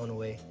and dance along the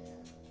way.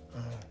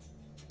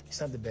 It's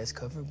not the best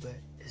cover, but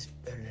it's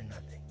better than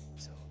nothing,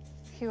 so.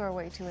 You are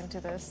way too into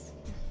this.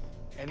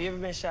 Have you ever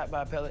been shot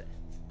by a pellet?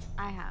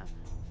 I have.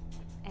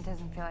 It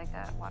doesn't feel like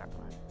a water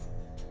balloon.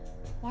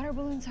 Water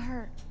balloons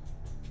hurt.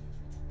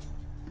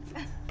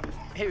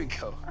 Here we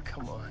go,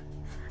 come on.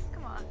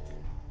 Come on.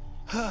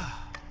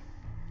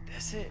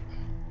 That's it.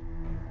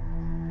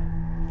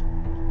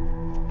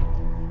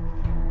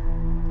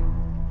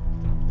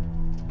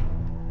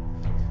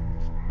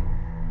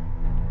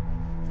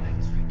 Flag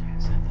is right there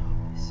inside the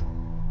office.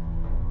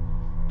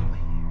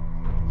 Right here.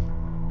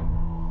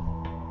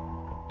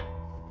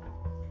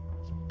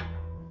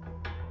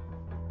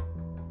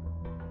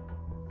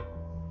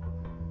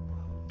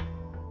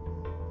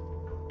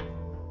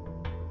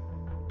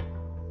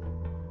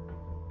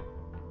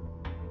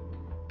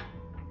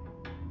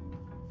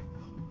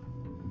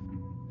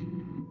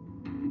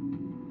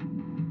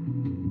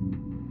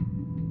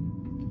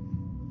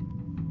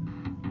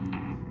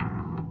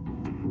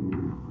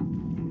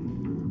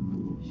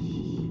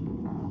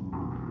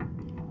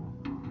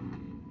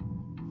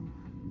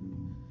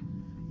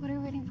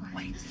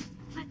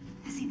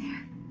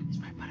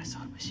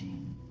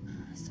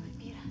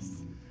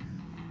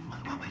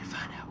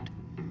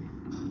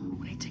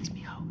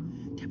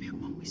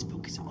 He's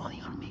focused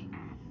only on me.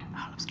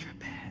 I'll obscure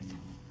path.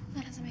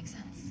 That doesn't make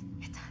sense.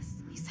 It does.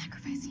 He's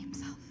sacrificing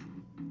himself.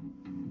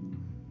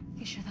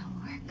 You sure that'll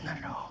work? Not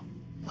at all.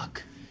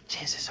 Look,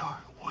 chances are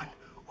one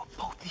or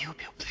both of you will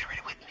be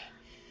obliterated with me.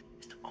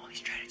 It's the only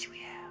strategy we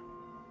have.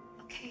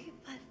 Okay,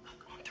 but...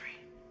 Look, on 3.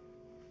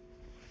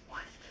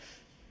 1.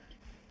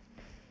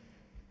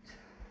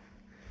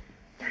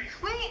 2, 3.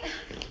 Wait!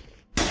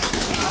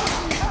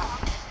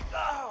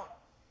 Oh!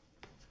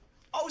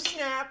 Oh,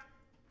 snap!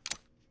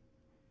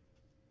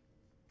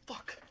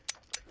 Fuck.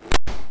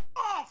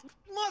 Oh,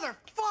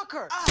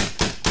 motherfucker!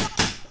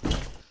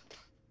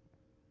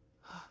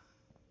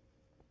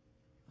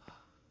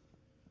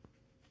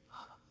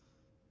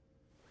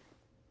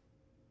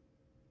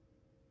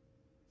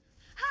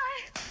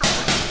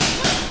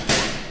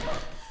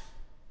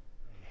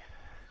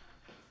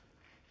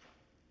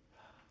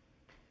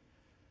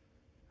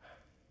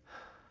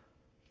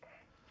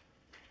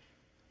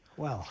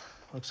 Well,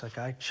 looks like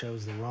I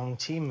chose the wrong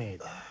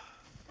teammate.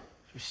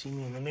 You see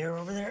me in the mirror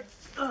over there?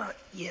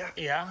 Yeah.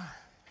 Yeah?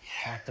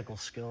 Tactical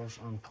skills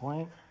on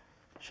point.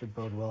 Should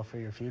bode well for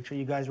your future.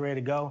 You guys ready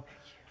to go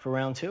for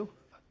round 2?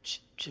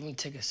 Shouldn't we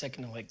take a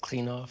second to, like,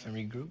 clean off and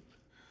regroup?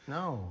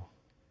 No.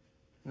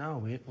 No,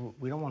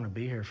 we don't want to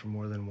be here for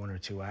more than 1 or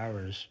 2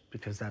 hours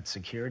because that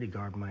security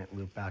guard might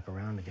loop back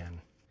around again.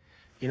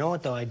 You know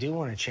what, though? I do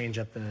want to change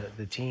up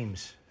the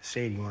teams.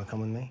 Sadie, you want to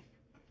come with me?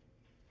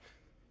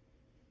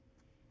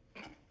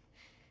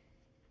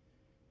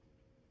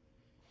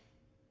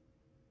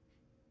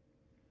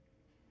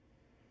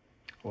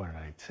 Or did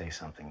I say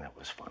something that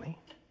was funny?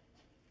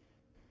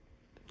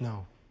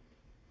 No,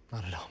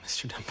 not at all,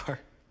 Mr. Dunbar.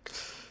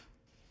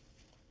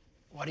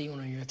 Why do you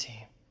want on your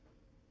team?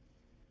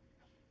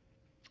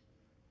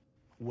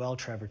 Well,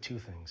 Trevor, 2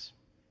 things.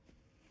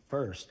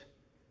 First,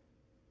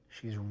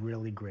 she's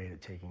really great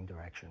at taking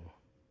direction.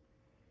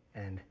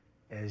 And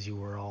as you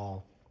were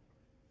all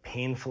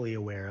painfully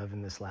aware of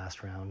in this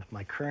last round,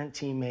 my current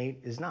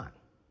teammate is not.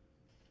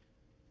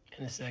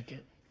 And the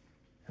second?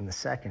 And the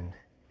second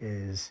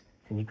is,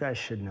 and you guys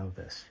should know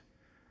this,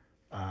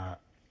 I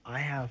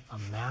have a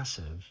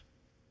massive,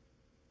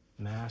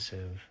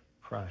 massive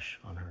crush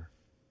on her.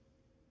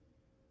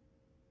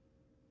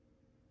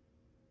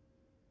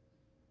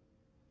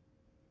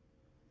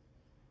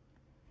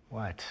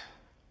 What?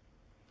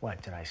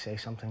 What, did I say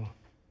something?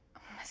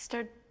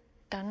 Mr.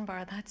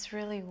 Dunbar, that's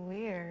really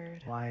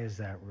weird. Why is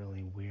that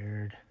really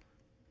weird,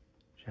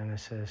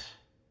 Genesis?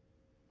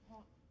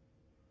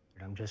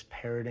 I'm just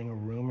parroting a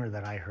rumor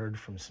that I heard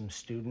from some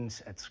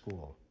students at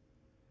school.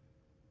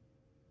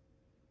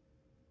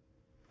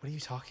 What are you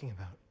talking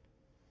about?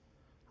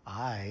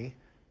 I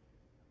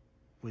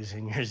was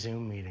in your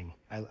Zoom meeting.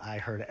 I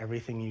heard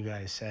everything you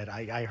guys said.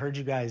 I heard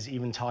you guys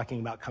even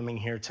talking about coming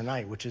here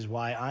tonight, which is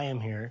why I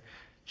am here,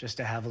 just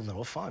to have a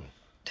little fun.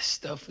 The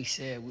stuff we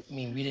said, I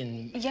mean, we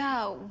didn't...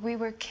 Yeah, we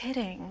were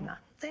kidding.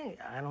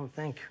 I don't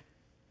think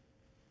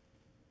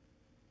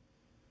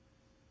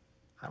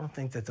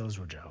that those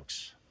were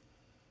jokes,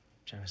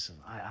 Genesis.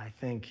 I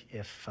think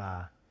if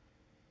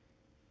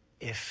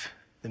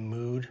the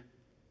mood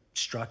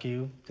struck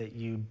you, that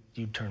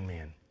you'd turn me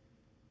in.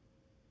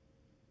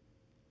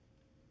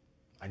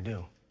 I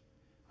do.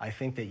 I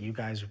think that you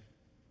guys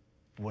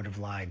would have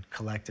lied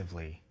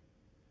collectively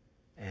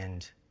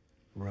and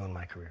ruined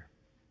my career.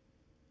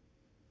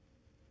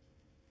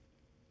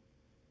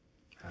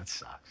 That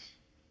sucks.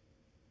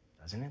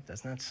 Doesn't it?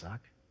 Doesn't that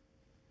suck?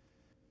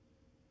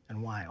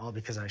 And why? All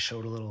because I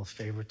showed a little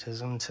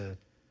favoritism to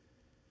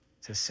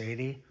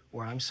Sadie?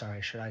 Or I'm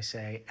sorry, should I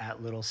say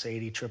at little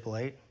Sadie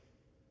 888?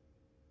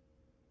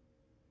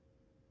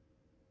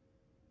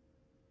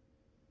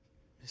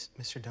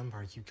 Mr.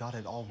 Dunbar, you got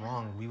it all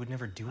wrong. We would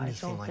never do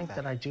anything like that. I don't think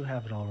that I do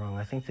have it all wrong.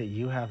 I think that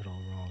you have it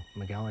all wrong.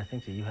 Miguel, I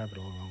think that you have it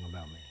all wrong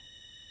about me.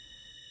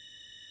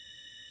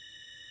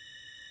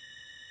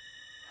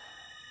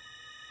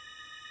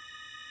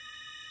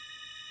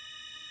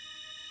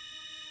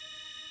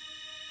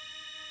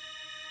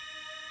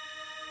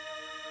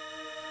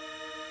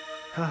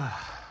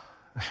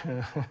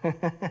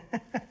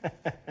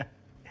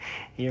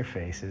 Your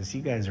faces,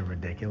 you guys are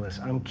ridiculous.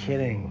 I'm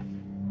kidding.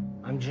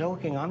 I'm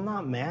joking. I'm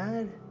not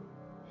mad.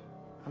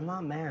 I'm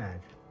not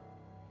mad.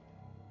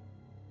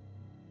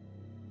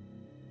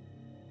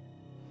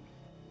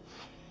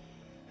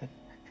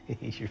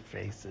 Your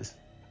faces.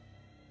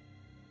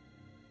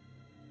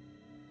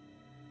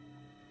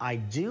 I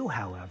do,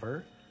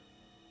 however,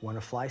 want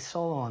to fly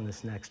solo on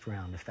this next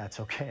round, if that's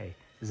okay.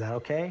 Is that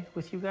okay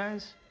with you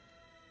guys?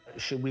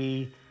 Should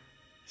we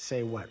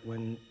say what?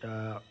 When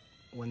the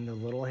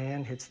little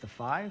hand hits the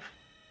 5?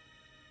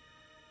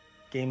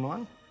 Game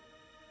on?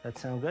 That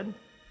sound good?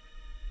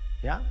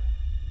 Yeah?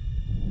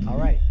 All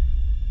right.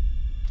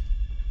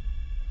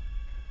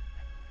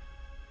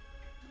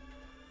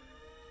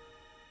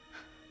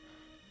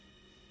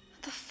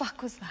 What the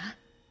fuck was that?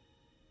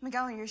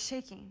 Miguel, you're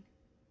shaking.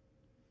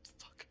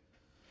 Fuck.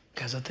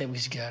 Guys, I think we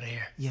should get out of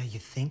here. Yeah, you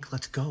think?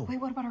 Let's go. Wait,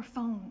 what about our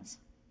phones?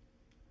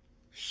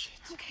 Shit.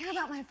 I don't care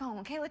about my phone,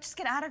 okay? Let's just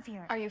get out of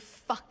here. Are you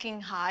fucking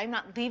high? I'm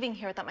not leaving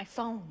here without my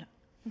phone.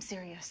 I'm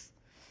serious.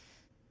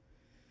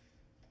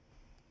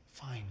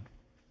 Fine.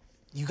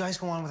 You guys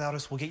go on without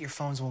us. We'll get your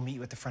phones and we'll meet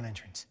you at the front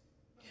entrance.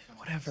 Yeah,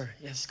 whatever.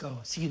 Let's go.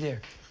 See you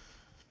there.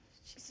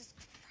 Jesus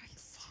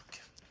Christ. Fuck.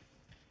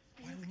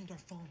 Why do we need our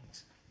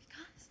phones?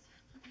 Because.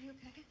 Are you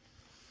okay?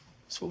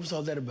 So what was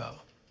all that about?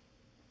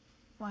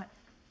 What?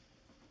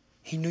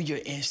 He knew your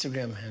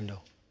Instagram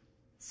handle.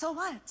 So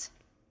what?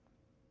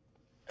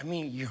 I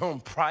mean, you're on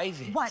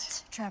private.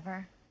 What,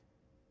 Trevor?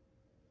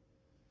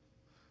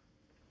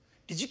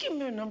 Did you give him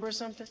your number or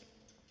something?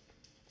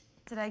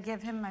 Did I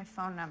give him my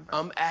phone number?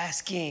 I'm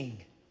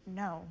asking.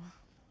 No.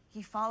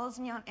 He follows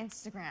me on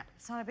Instagram.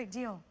 It's not a big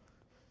deal.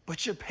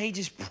 But your page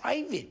is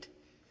private,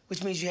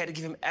 which means you had to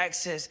give him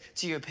access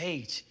to your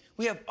page.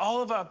 We have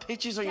all of our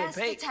pictures on your Yes,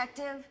 page.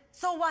 detective.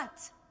 So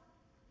what?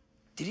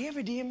 Did he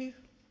ever DM you?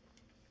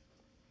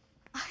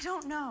 I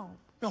don't know.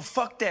 No,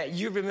 fuck that.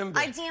 You remember.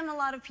 I DM a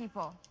lot of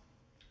people.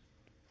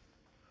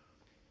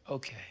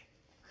 Okay.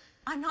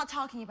 I'm not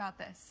talking about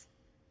this.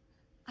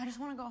 I just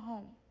want to go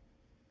home.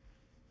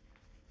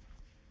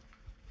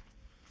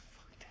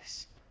 Fuck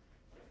this.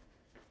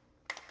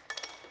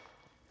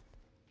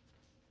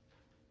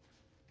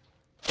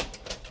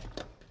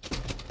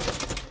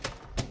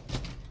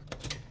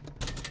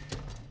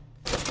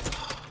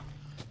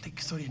 Take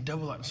custodian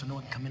double lock so no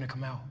one can come in or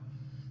come out.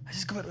 Let's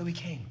just go back where we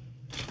came.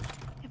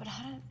 Yeah, but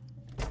how did...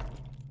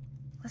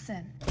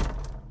 Listen.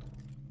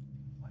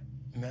 What?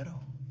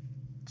 Metal?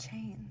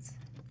 Chains.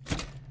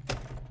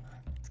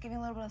 Let's give me a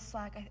little bit of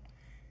slack.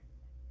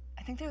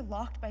 I think they're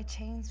locked by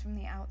chains from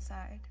the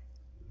outside.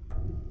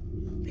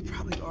 They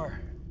probably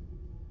are.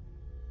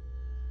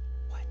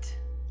 What?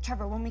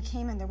 Trevor, when we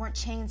came in, there weren't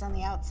chains on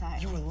the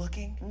outside. You were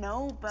looking?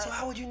 No, but... So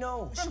how would you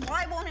know? Then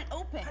why won't it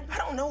open? I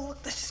don't know. Look,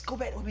 let's just go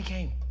back where we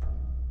came.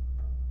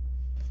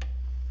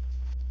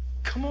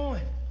 Come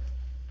on.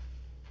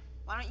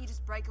 Why don't you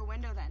just break a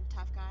window then,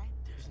 tough guy?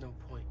 There's no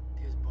point.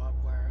 There's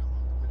barbed wire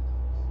along the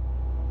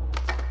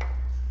windows.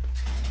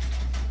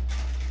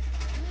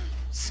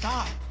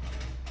 Stop.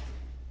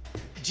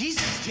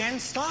 Jesus, Jen,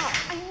 stop.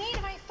 I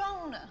need my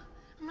phone.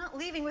 I'm not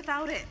leaving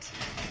without it.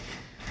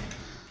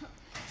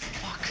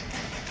 Fuck.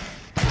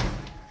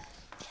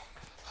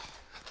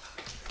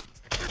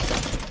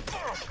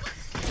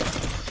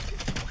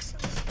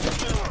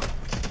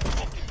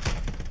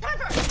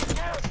 Trevor!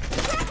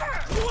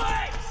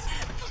 What?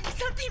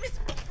 Something is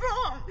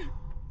wrong.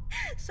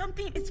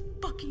 Something is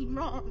fucking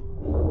wrong.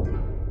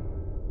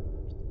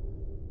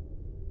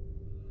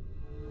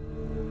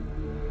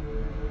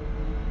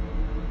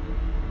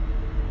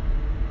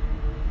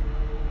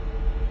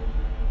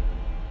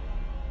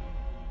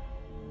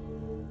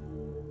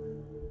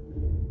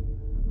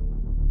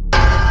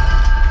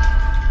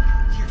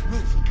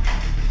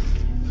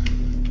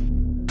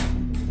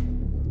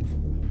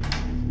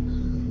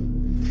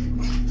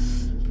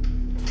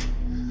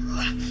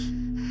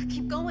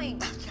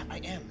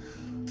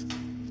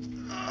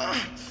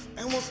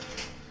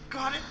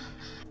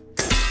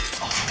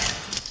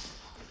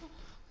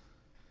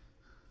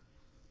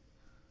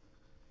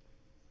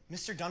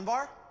 Mr.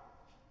 Dunbar?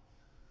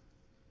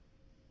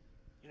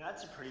 You know,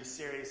 that's a pretty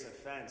serious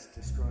offense,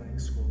 destroying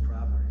school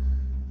property.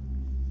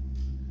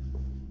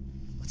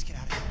 Let's get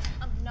out of here.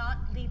 I'm not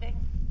leaving.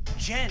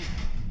 Jen!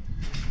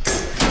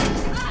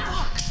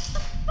 Ah! What the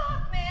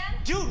fuck, man?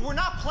 Dude, we're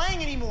not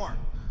playing anymore!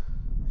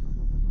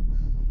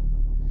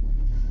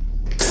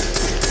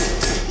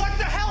 What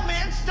the hell,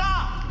 man?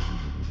 Stop!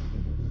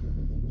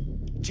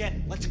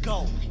 Jen, let's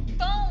go.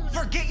 Phone!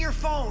 Forget your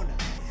phone!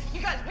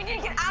 You guys, we need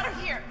to get out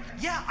of here!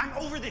 Yeah, I'm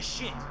over this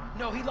shit.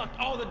 No, he locked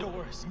all the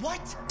doors.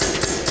 What?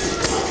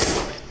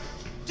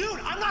 Dude,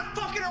 I'm not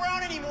fucking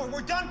around anymore.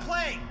 We're done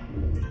playing.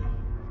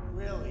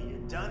 Really?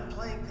 You're done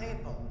playing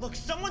paintball? Look,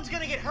 someone's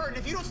gonna get hurt, and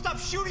if you don't stop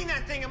shooting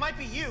that thing, it might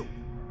be you.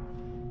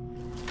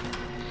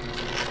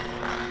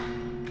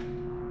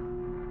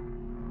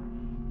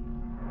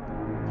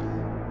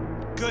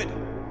 Good.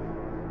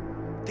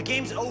 The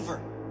game's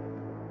over.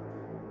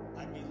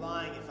 I'd be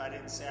lying if I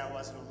didn't say I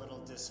wasn't a little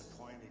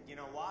disappointed. You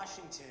know,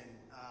 Washington,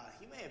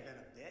 he may have been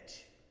a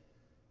bitch,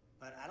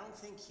 but I don't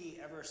think he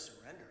ever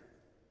surrendered.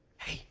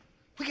 Hey,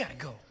 we gotta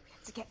go. We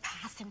have to get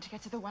past him to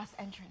get to the west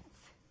entrance.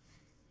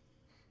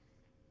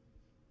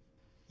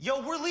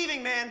 Yo, we're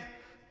leaving, man.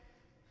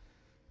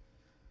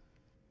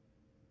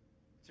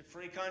 It's a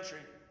free country.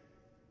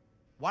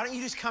 Why don't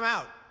you just come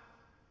out?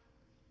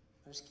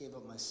 I just gave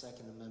up my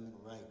Second Amendment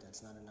right.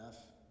 That's not enough.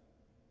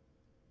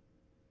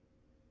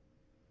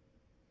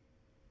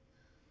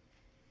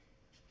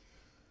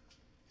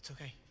 It's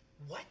okay.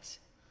 What?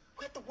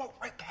 We have to walk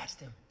right past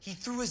him. He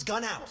threw his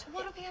gun out.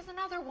 What if he has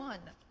another one?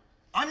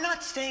 I'm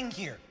not staying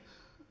here.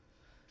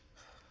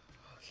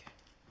 Okay.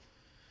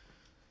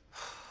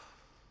 Fuck.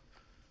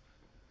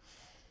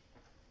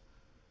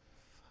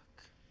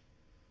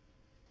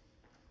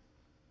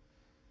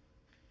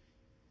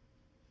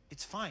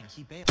 It's fine.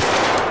 He bailed. Hey,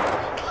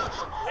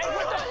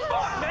 what the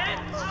fuck,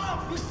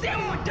 man? You said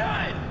we were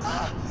done.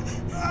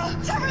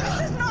 Trevor,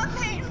 this is not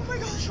pain. Oh my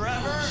God.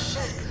 Trevor.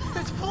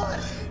 It's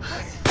blood.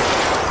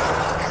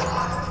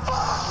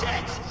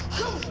 Shit.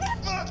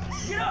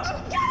 Get up!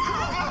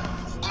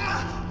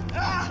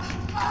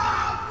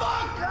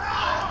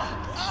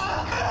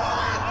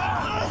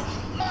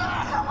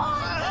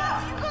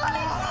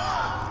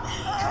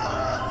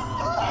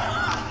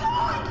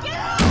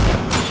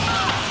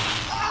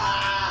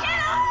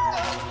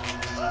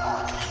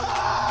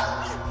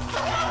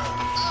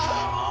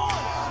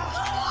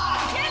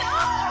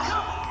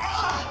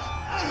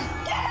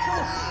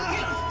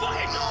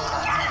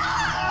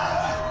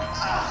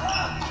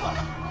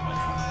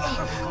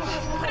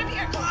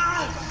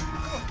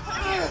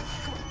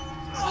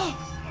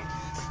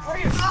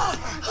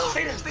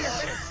 Stay there, stay there,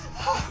 stay there.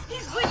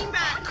 He's bleeding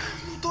bad.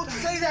 Don't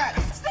say that!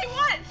 Say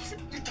what?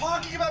 You're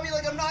talking about me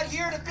like I'm not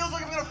here and it feels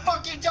like I'm gonna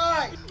fucking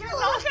die! You're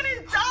not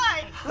gonna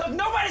die. Look,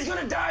 nobody's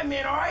gonna die,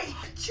 man, all right?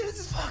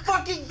 Jesus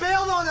fucking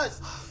bailed on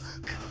us!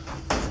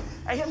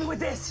 Hey, hit me with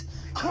this.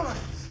 Come on.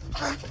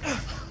 I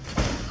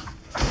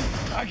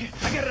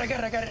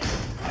got it.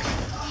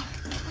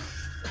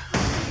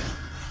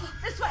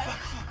 This way.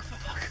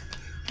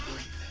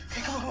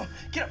 Hey, come on.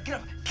 Get up.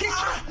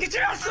 Get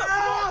your ass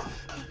up.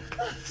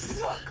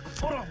 Fuck.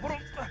 Hold on.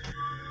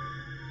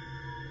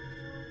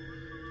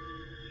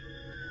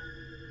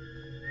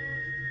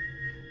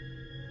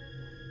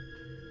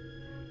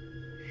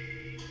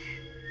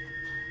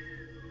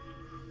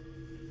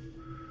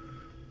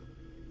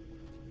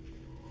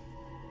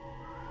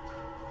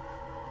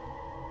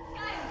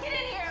 Guys, get in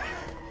here.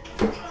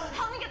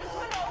 Help me get this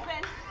window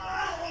open.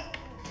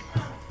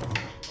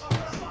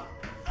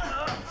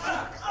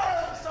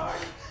 Sorry.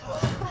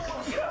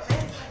 Get up,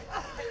 man.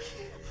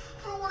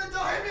 I don't wanna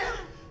die, man!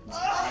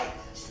 Hey,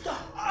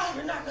 stop.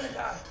 You're not gonna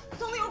die.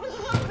 It's only opens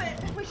a little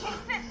bit. We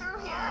can't fit through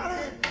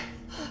here.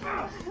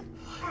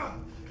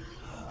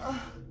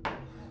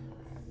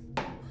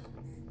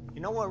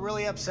 You know what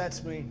really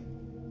upsets me?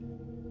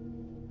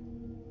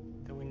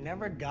 That we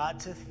never got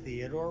to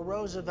Theodore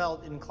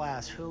Roosevelt in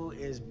class, who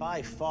is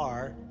by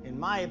far, in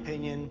my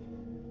opinion,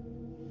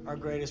 our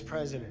greatest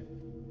president.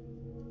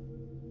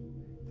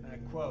 And I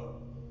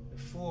quote, "The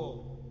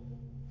fool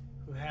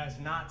who has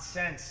not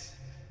sense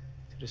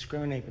to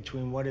discriminate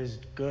between what is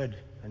good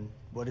and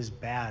what is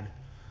bad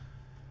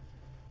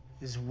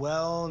is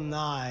well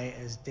nigh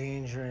as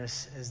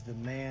dangerous as the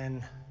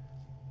man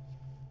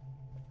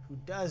who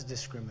does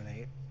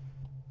discriminate."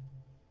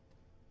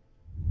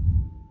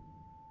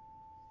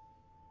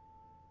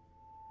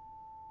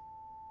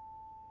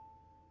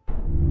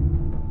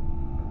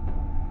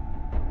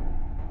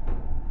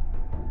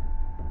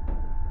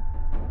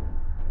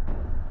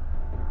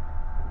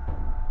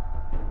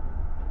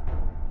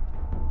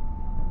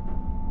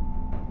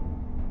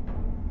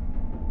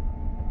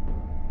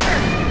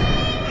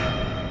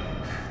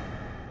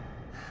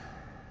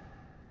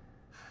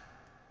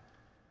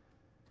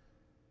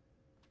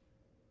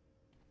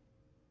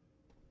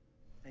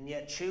 And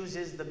yet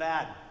chooses the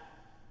bad.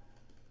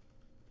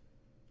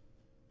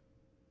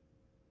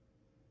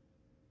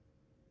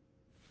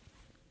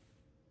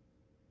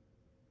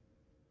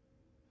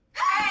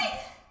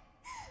 Hey!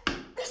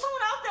 There's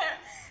someone out there.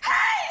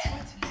 Hey!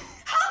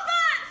 Help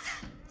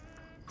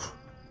us!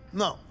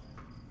 No.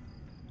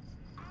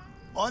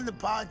 On the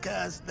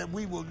podcast that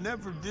we will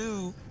never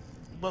do,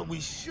 but we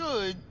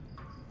should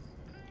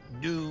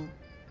do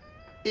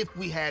if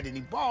we had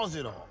any balls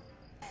at all.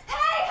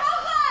 Hey,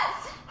 help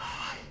us!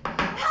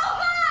 Help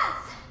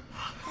us!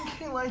 I'm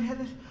getting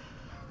lightheaded.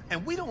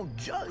 And we don't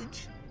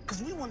judge,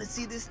 because we want to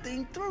see this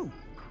thing through,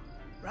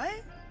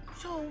 right?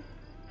 So,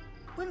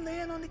 we're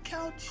laying on the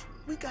couch,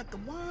 we got the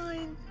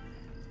wine,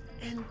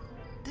 and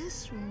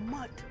this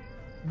mutt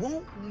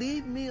won't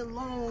leave me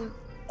alone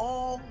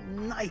all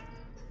night.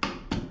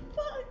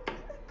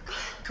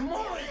 Come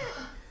on.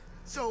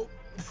 So,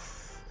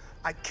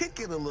 I kick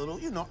it a little,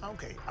 you know,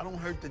 okay, I don't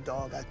hurt the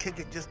dog. I kick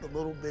it just a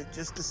little bit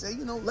just to say,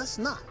 you know, let's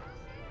not.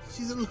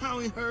 She's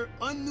allowing her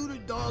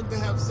unneutered dog to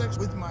have sex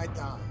with my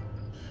dog.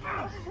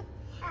 I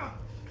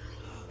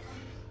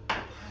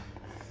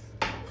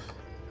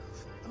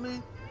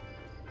mean,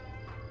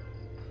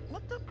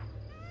 what the?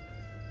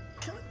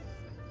 Can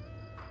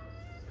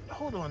I?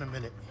 Hold on a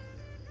minute.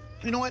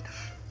 You know what?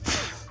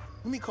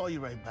 Let me call you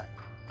right back,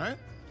 all right?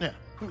 Yeah,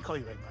 let me call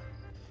you right back.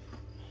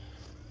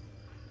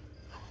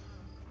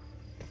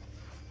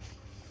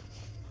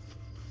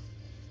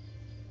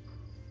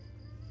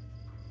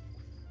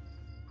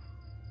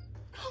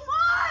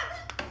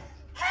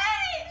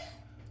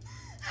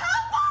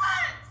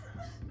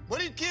 What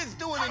are you kids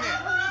doing in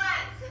there?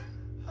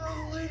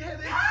 Oh,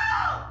 lightheaded.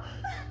 Help!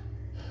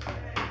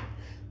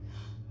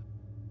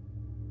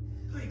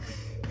 Wait,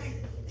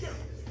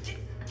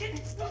 get,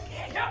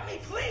 help me,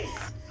 please.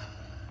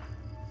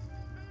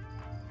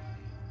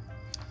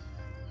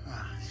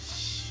 Ah,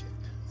 shit.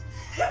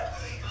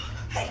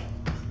 Hey!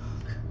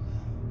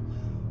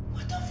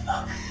 What the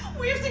fuck?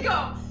 We have to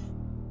go!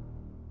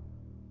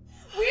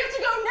 We have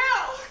to go now!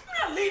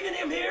 I'm not leaving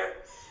him here.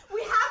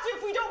 We have to.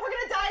 If we don't, we're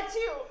gonna die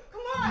too.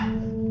 Come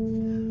on!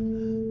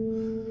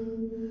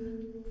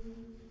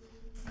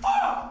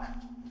 Fuck!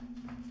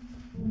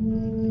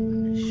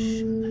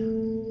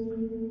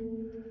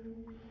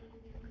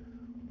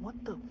 What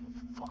the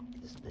fuck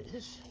is this?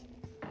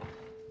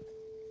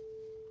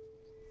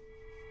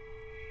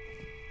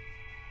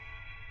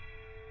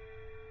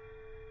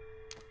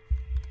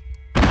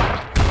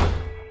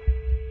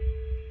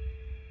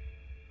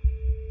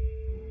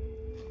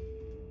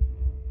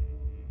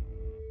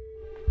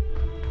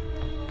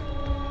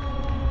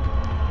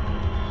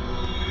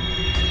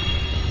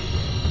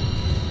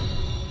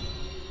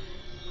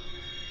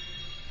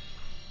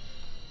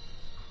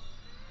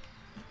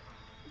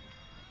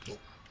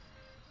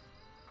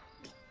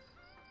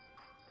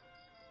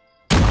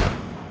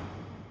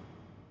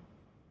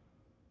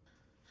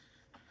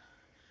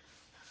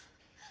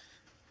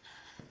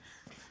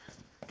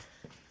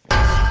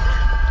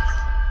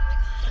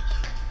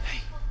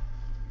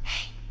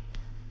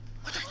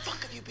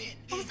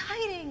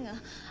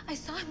 I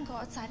saw him go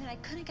outside and I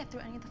couldn't get through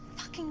any of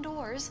the fucking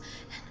doors.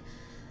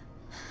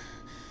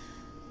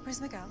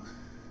 Where's Miguel?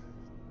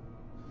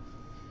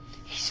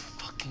 He's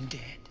fucking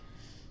dead.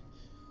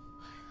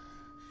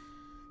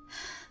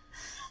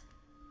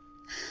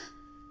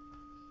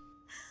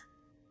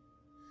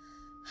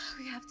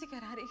 We have to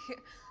get out of here.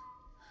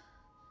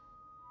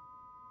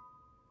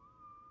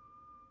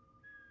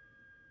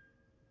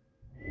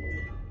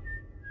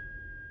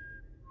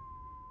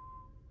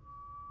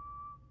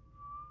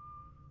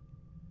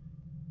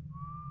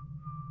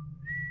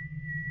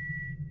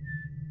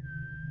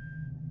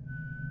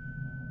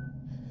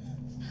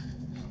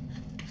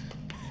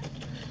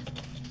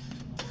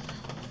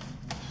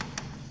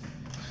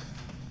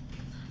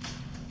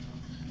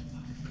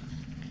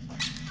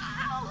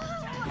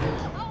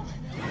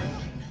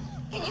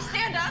 Can you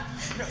stand up?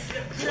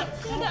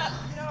 Stand up.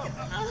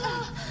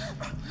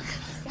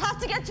 You have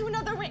to get to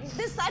another wing.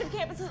 This side of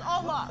campus is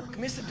all locked.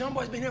 Mr.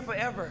 Dunbar's been here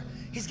forever.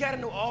 He's got to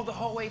know all the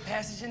hallway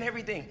passage and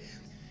everything.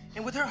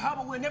 And with her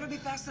hobble, we'll never be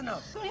fast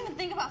enough. Don't even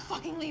think about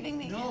fucking leaving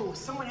me. No,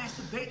 someone has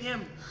to bait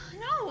him.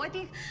 No, I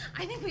think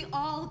we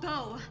all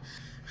go.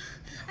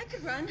 I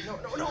could run.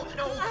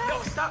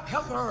 No, stop.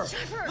 Help her.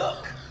 Trevor.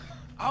 Look,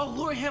 I'll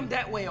lure him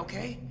that way,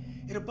 okay?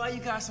 It'll buy you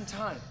guys some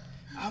time.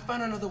 I'll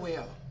find another way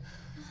out.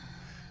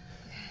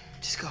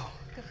 Just go.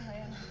 Good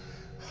plan.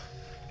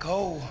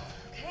 Go.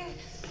 Okay.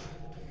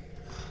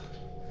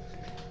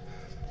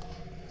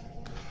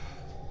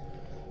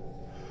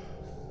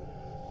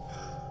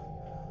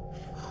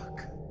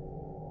 Fuck.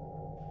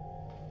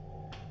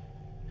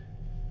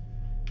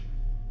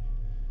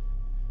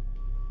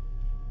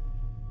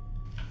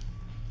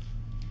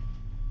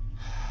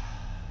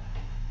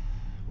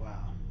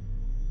 Wow.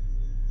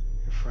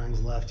 Your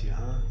friends left you,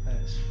 huh? That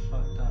is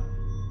fucked up.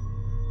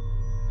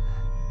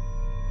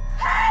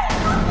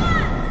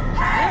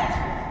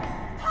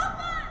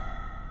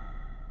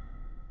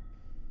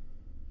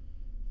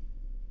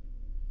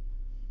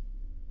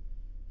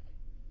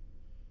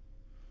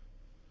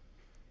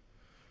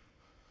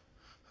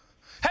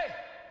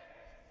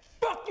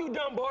 Fuck you,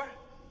 Dunbar.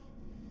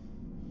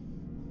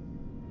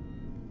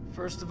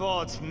 First of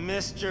all, it's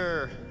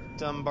Mr.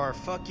 Dunbar.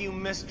 Fuck you,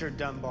 Mr.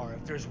 Dunbar.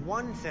 If there's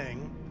one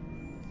thing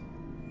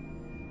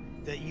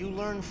that you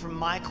learned from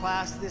my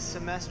class this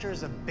semester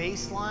is a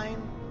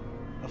baseline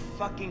of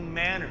fucking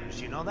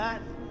manners. You know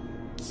that?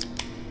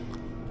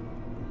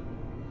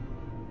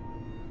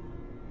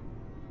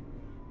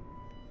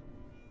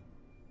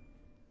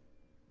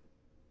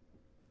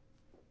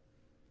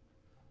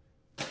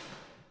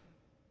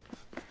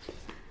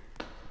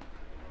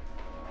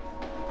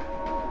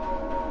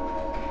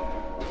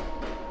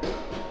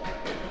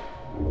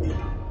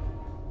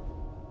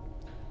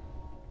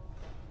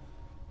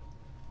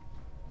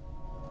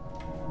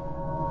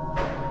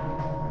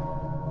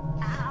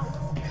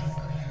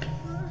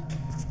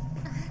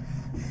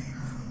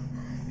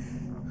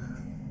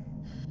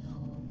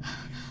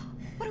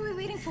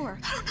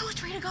 I don't know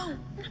which way to go. I'm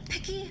not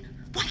picky.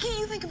 Why can't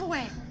you think of a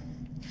way?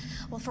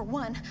 Well, for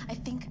one, I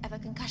think I have a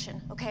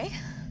concussion, okay?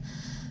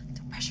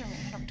 Don't pressure me.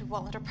 I don't do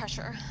well under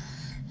pressure.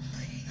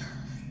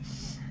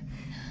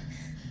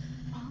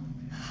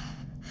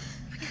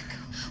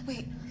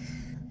 Wait.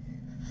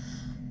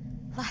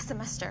 Last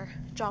semester,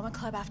 drama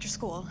club after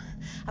school,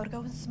 I would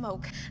go and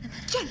smoke, and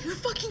then... Jen, who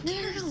fucking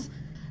cares? No.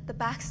 The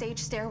backstage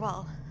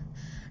stairwell.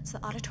 It's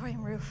the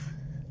auditorium roof.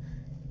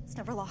 It's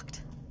never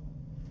locked.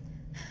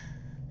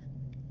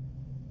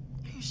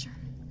 Are you sure?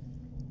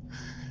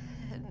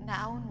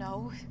 Now,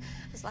 no.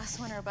 It was last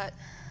winter, but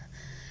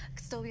it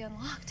could still be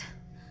unlocked.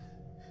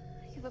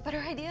 You have a better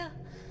idea?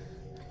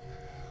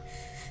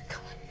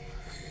 Come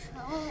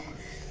on. No.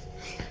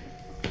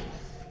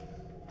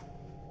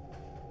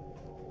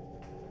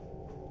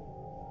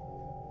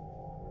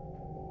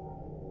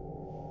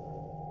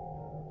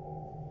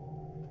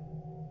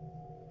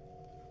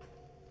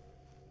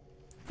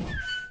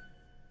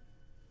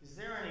 Is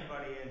there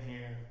anybody in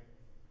here?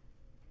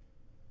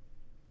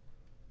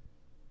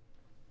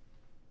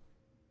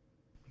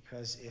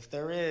 Because if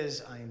there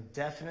is, I'm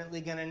definitely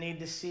gonna need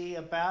to see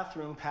a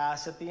bathroom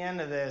pass at the end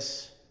of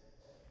this.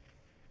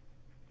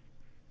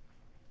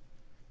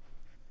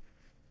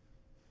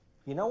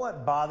 You know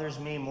what bothers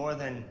me more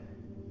than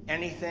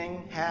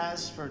anything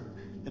has for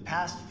the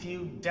past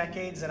few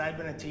decades that I've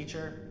been a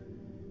teacher?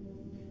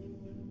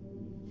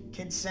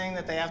 Kids saying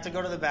that they have to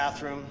go to the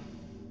bathroom.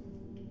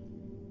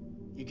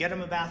 You get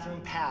them a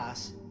bathroom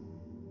pass,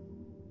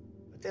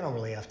 but they don't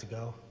really have to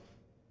go.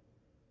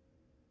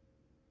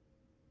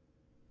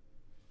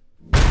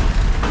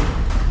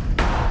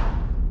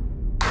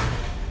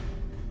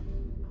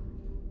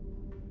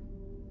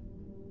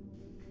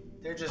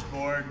 They're just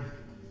bored.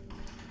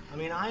 I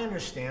mean, I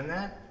understand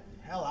that.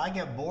 Hell, I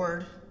get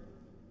bored.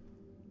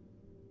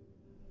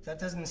 That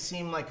doesn't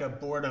seem like a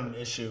boredom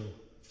issue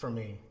for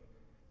me.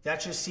 That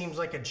just seems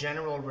like a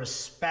general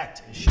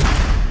respect issue.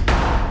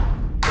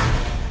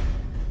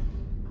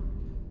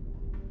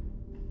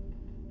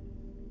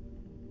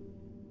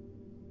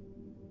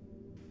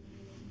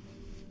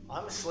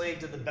 I'm a slave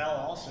to the bell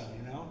also,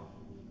 you know?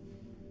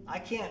 I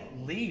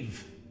can't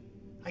leave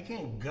I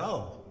can't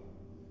go.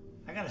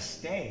 I gotta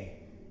stay.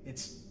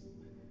 It's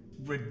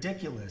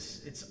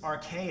ridiculous. It's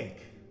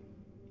archaic.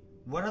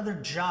 What other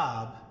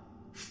job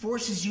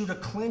forces you to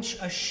clinch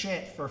a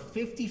shit for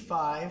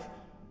 55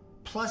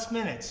 plus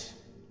minutes?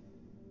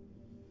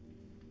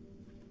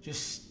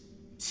 Just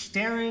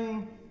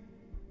staring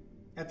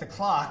at the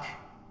clock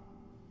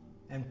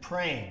and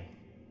praying.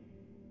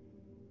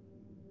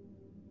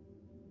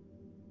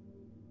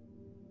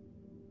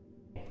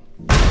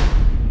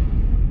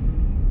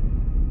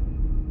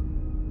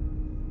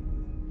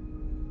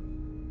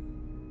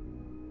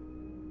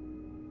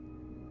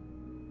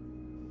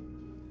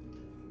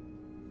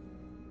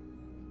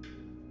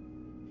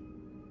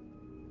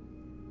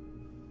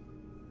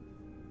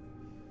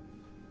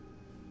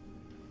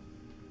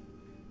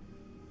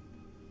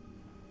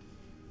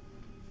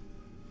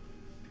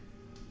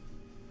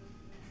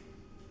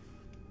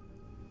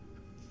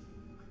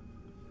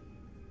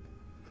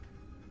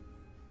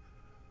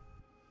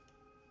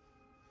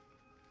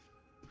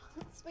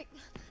 Wait,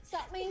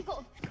 stop me.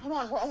 Come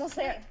on, we're almost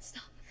there.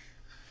 Stop.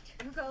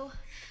 You go,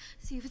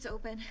 see if it's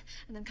open,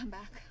 and then come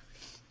back.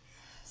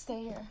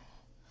 Stay here.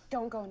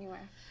 Don't go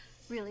anywhere.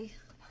 Really?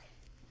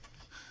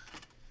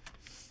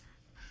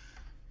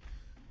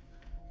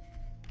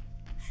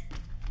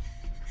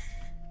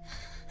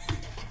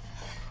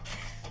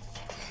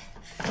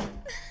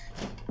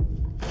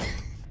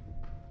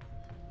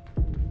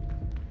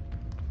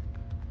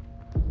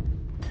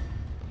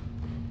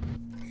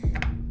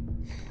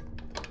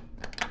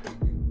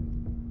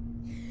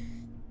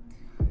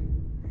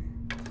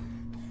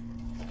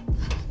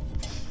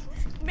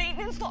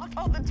 Maintenance locked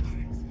all the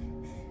doors.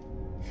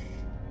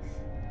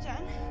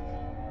 Jen?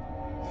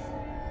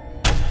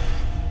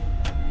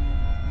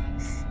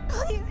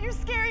 Please, you're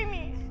scaring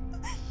me.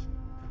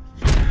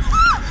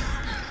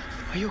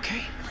 Are you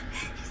okay?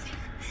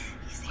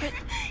 He's here.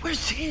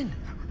 Where's Jen?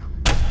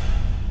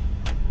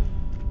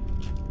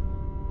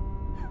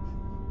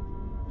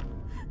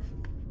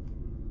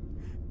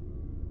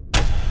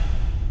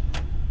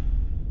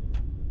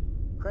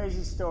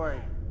 Crazy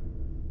story.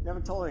 Never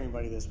told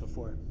anybody this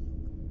before.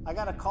 I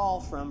got a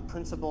call from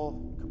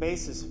Principal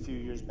Cabezas a few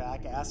years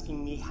back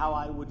asking me how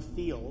I would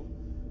feel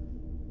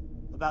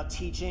about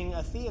teaching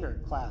a theater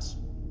class.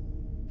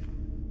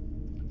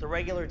 The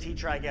regular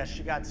teacher, I guess,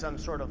 she got some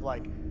sort of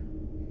like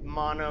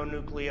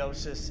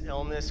mononucleosis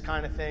illness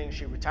kind of thing.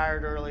 She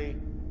retired early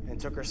and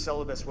took her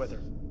syllabus with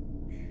her.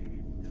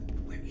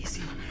 Where is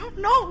he? I don't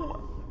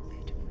know.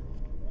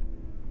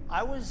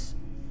 I was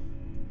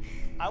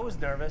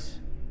nervous.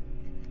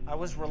 I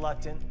was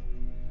reluctant.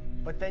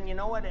 But then, you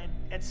know what?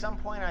 At some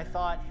point I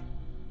thought,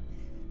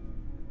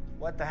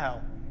 what the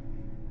hell?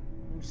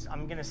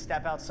 I'm gonna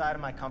step outside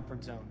of my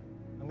comfort zone.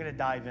 I'm gonna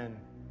dive in.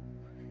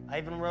 I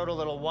even wrote a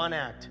little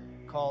one-act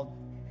called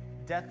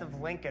Death of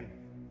Lincoln.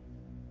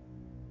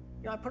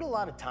 You know, I put a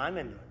lot of time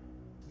into it.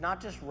 Not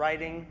just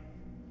writing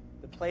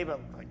the play, but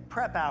like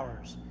prep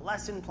hours,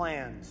 lesson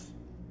plans.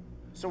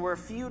 So we're a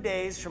few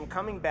days from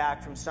coming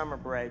back from summer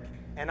break,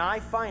 and I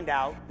find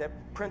out that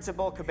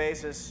Principal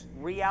Cabezas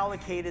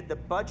reallocated the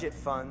budget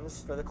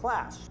funds for the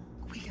class.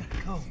 We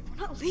gotta go.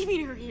 We're not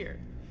leaving her here.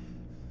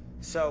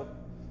 So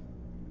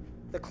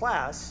the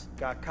class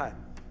got cut.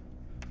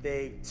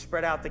 They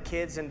spread out the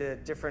kids into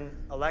different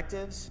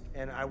electives,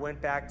 and I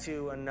went back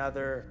to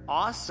another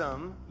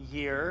awesome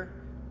year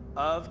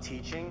of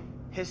teaching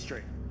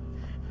history.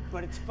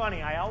 But it's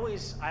funny, I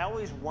always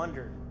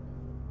wondered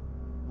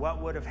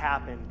what would have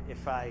happened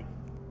if I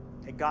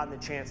had gotten the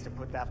chance to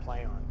put that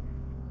play on.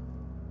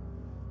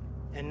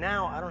 And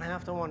now I don't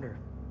have to wonder.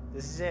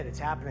 This is it. It's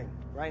happening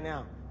right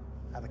now.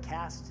 I have a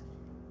cast.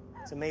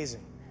 It's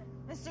amazing.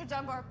 Mr.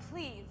 Dunbar,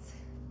 please.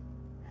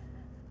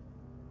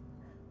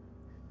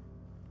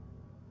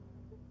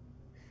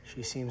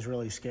 She seems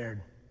really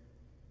scared.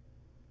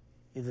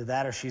 Either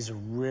that or she's a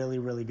really,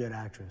 really good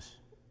actress.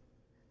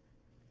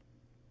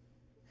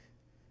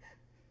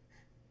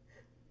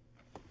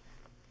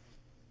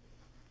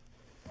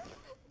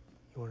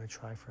 You want to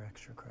try for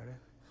extra credit?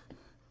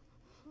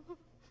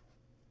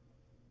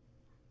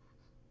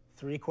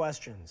 3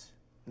 questions,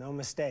 no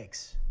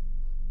mistakes.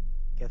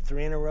 Get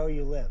 3 in a row,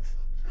 you live.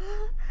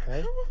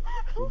 Okay?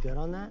 You good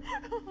on that?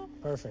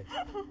 Perfect.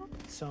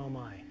 So am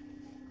I.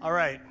 All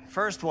right,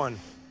 first one.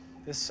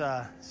 This is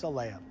a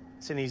layup.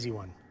 It's an easy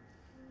one.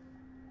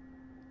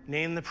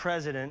 Name the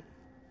president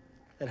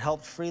that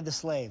helped free the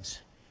slaves.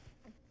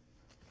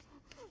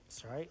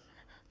 That's right.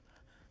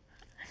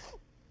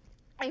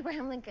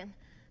 Abraham Lincoln.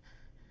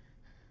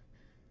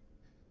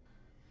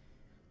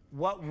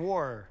 What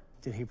war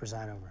did he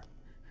preside over?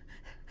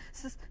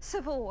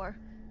 Civil War.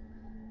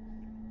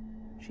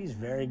 She's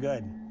very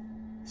good.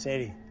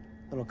 Sadie,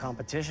 little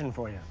competition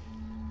for you.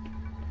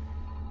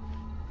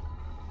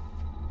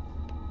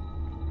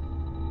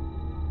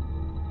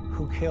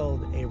 Who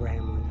killed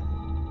Abraham Lincoln?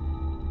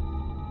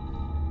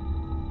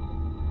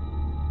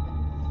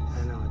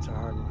 I know, it's a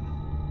hard one.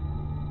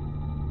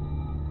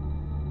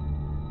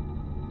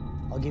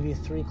 I'll give you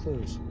 3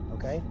 clues,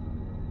 okay?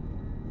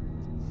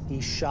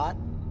 He shot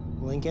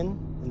Lincoln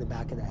in the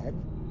back of the head.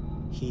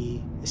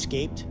 He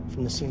escaped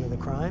from the scene of the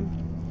crime,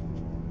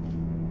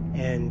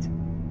 and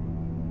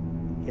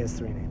he has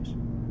 3 names.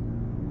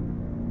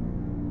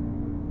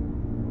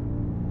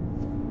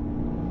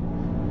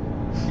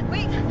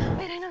 Wait,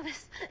 I know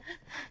this.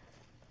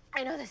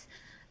 I know this.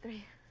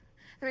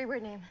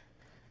 3-word name.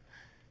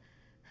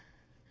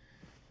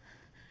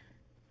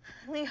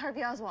 Lee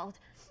Harvey Oswald.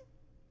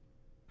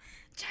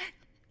 Jen,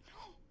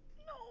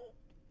 no.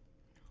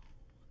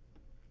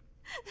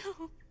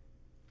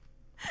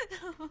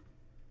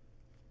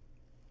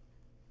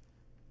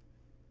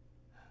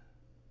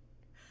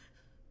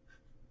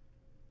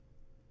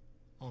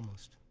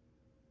 Almost.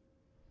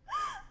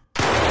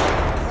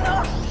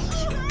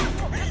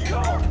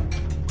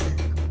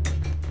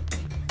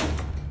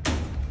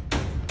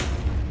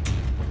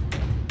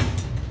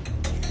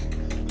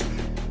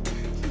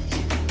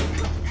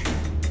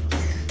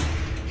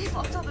 He's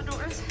locked all the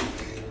doors.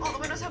 All the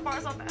windows have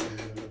bars on them.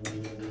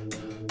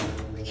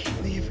 We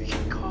can't leave. We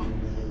can't call.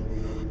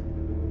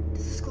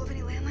 Does the school have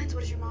any landlines? What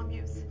does your mom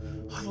use?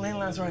 All the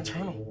landlines are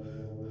internal.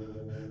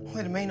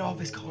 Only the main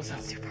office calls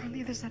out. Super on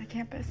the other side of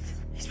campus.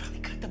 He's probably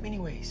cut them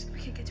anyways. We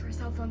can't get to our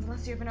cell phones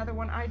unless you have another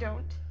one. I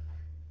don't.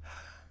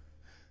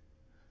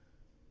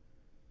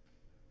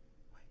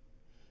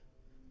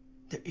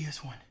 There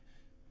is one.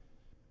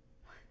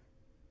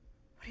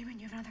 What do you mean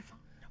you have another phone?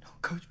 No,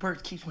 Coach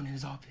Burt keeps one in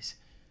his office.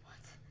 What?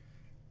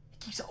 He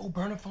keeps an old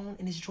burner phone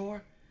in his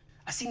drawer.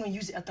 I seen him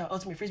use it at the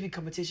Ultimate Frisbee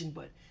competition,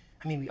 but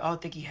I mean, we all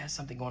think he has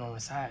something going on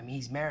the side. I mean,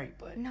 he's married,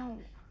 but... No.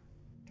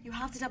 You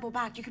have to double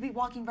back. You could be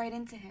walking right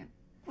into him.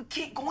 We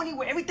can't go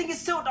anywhere. Everything is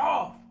sealed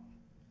off.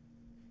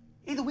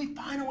 Either we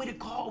find a way to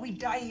call or we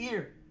die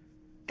here.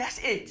 That's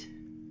it.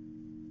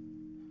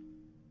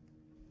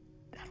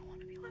 I don't want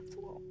to be left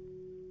alone.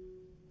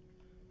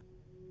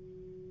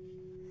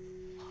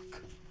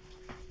 Look.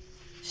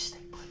 Stay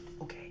put,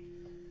 okay?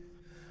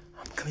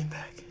 I'm coming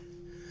back.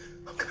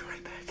 I'm coming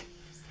right back.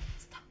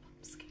 Stop.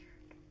 I'm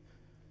scared.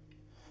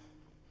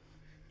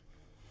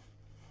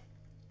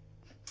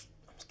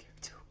 I'm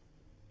scared too.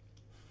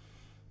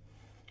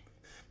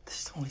 This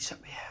is the only shot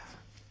we have.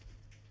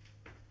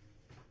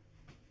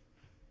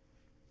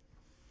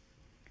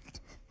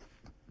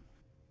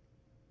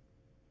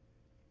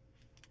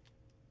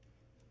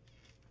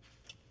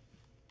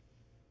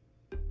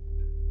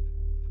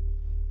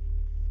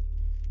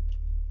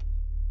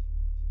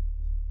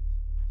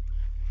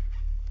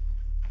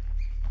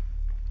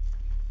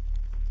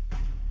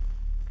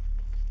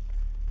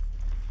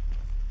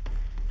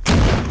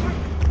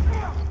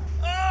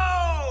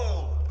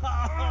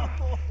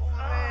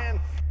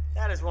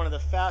 One of the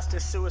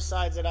fastest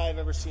suicides that I've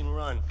ever seen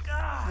run.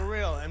 For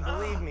real, and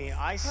believe me,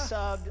 I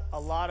subbed a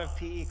lot of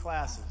PE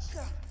classes.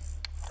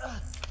 I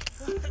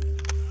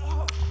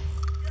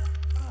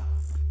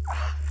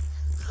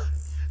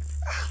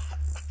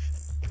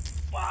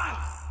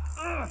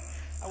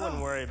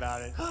wouldn't worry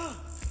about it.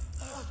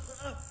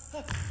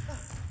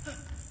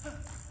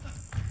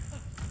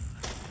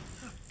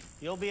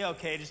 You'll be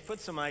okay, just put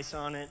some ice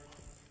on it.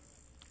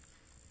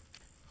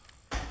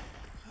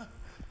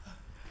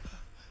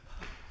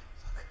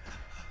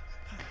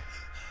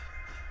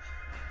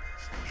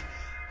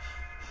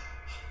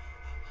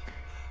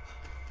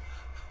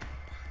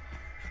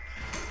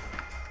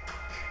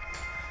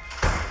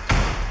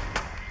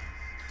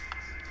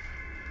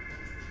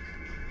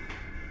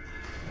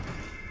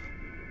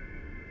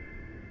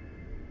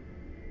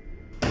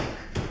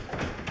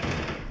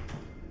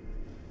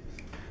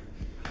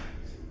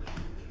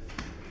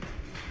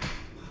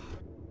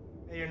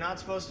 You're not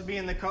supposed to be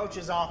in the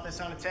coach's office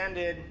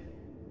unattended.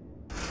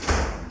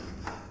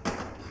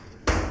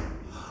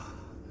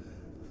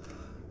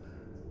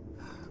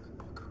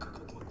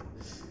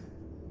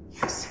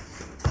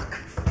 Yes, look.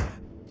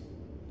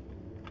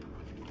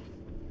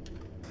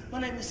 My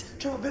name is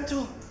Trevor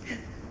Bento.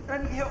 I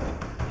need help.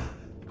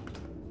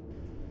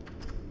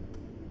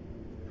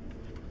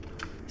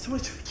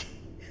 Someone's trying to kill me.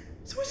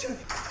 Someone's trying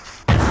to...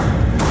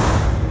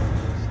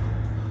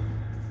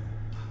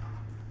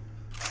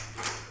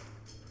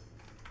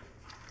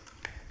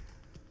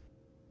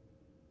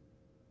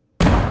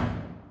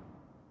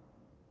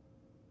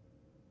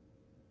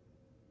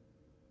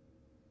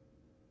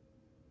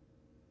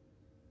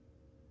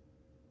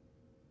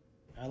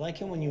 I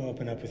like it when you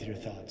open up with your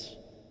thoughts.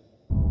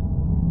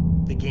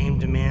 The game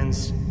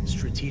demands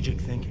strategic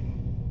thinking.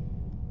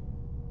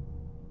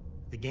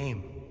 The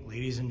game,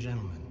 ladies and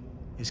gentlemen,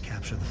 is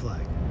capture the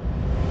flag.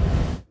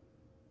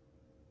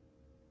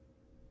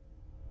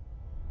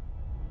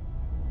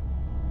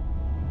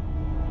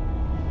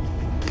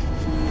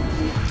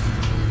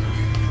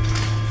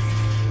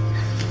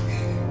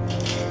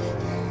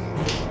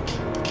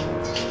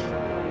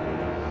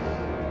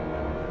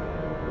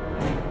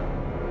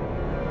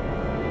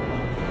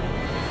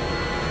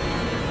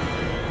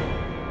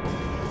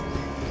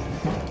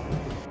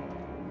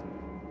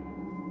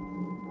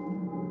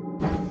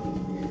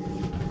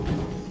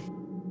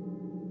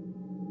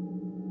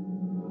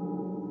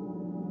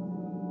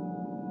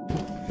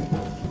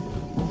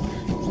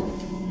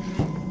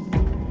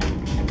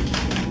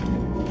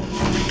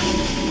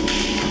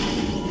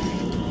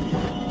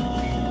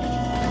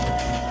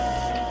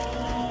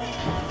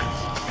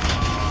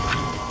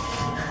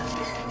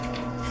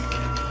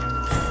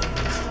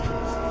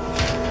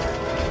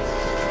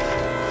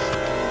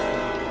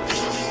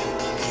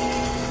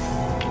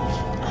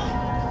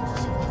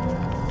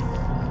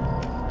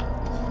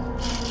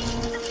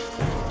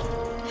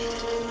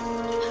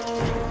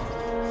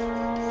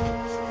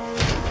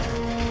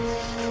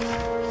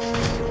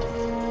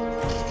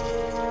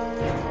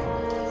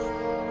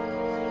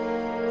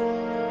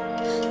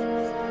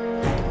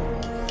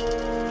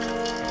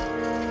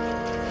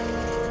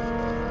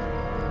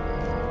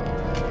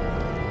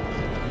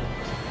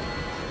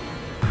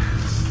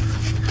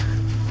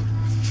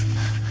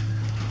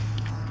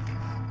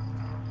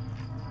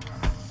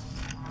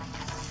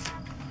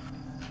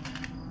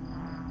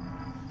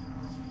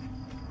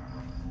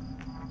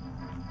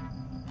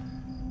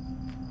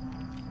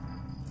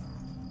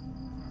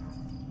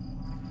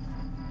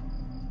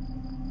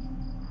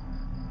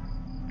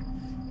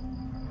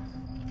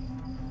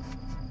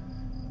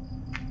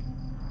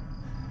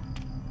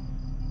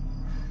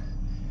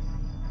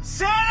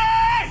 Sadie!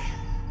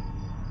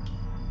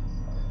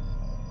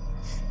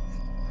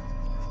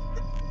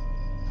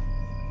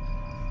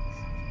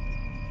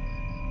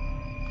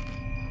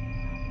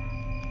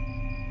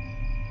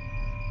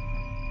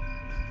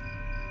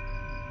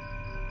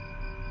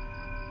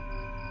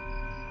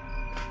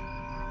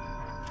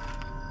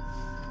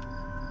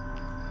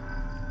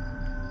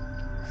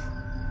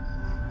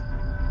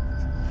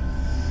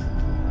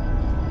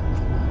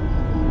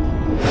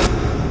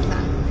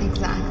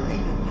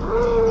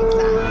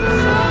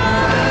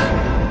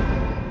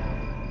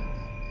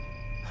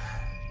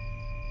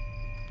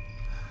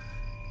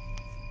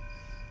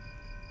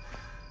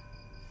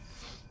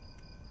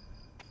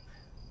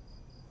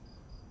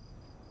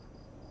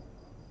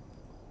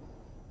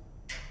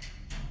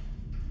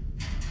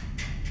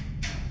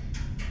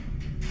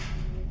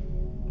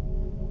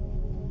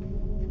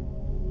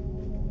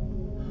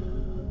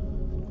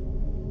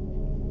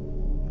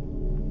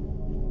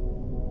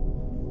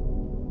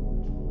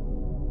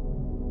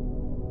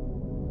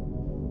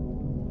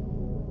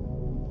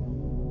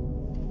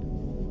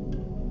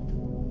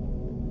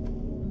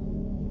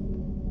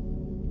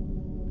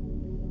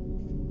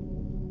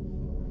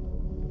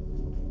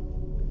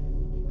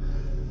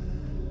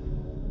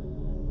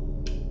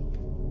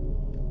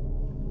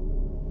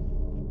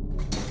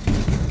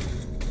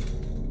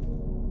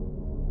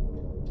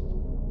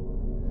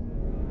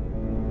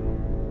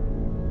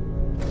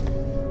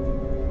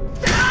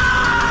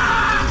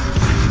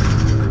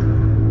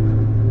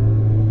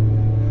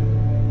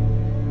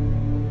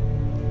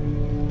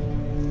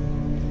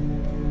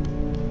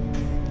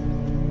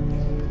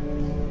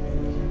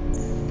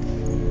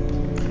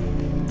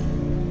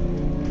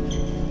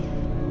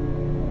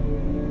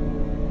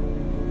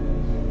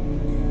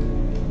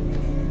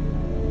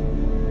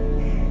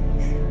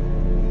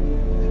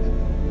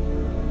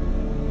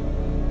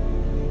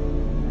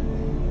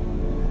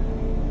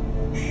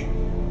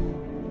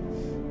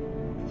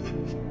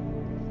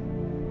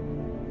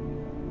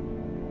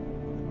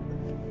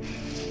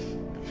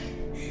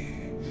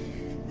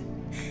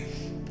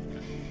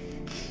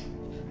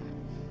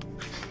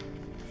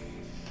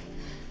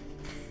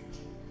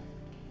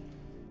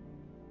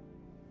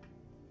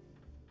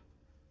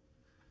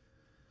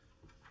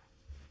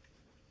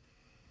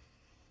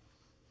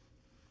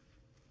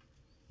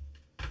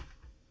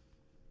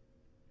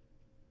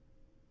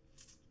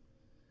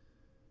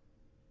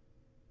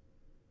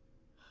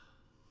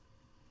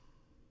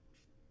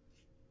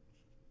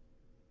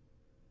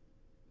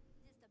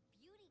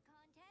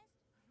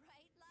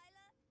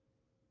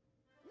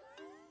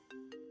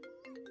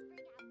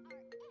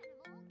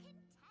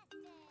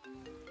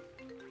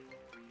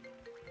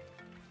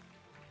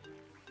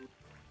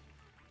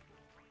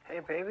 Hey,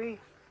 baby.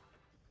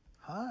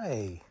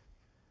 Hi.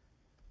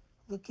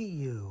 Look at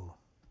you.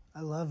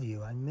 I love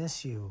you. I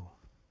miss you.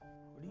 What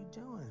are you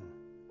doing?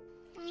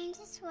 I'm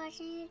just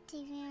watching the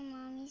TV and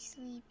Mommy's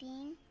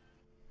sleeping.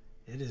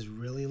 It is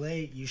really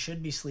late. You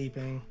should be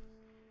sleeping.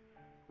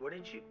 What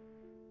did you...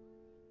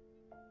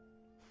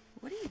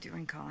 What are you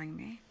doing calling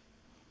me?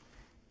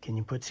 Can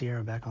you put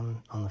Sierra back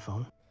on the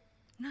phone?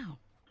 No.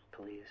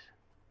 Please.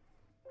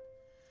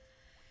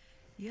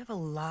 You have a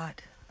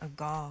lot of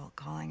gall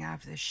calling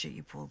after the shit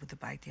you pulled with the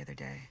bike the other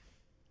day.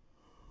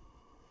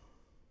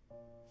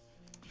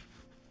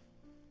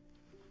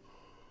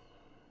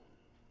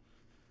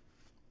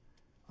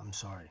 I'm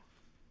sorry.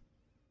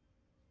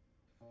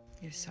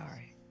 You're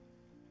sorry.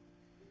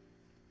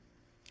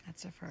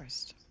 That's a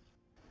first.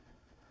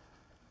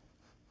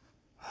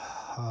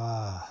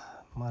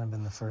 Might have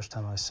been the first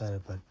time I said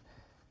it, but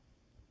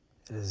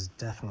it is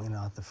definitely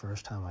not the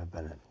first time I've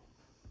been it.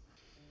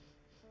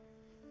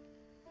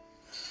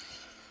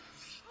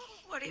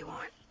 What do you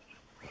want?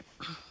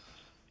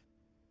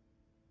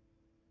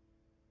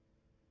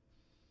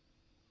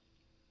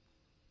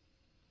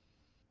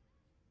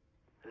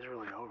 This is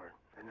really over,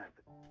 isn't it?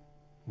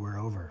 We're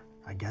over.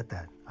 I get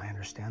that. I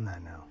understand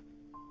that now.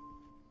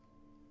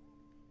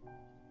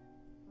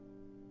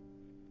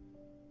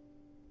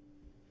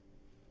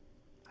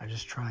 I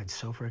just tried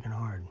so freaking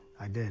hard.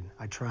 I did.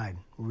 I tried,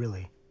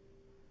 really.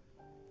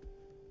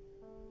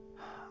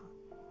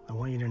 I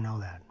want you to know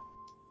that.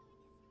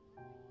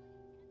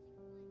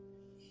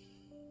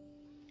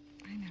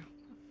 I know.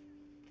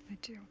 I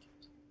do.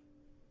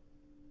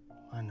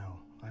 I know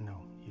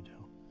you do.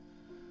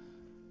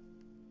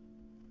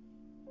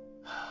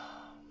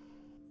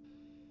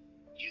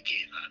 You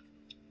gave up.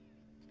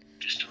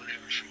 Just don't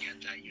ever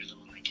forget that. You're the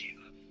one that gave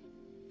up.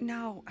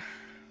 No.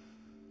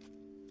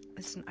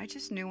 Listen, I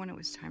just knew when it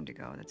was time to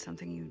go. That's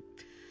something you...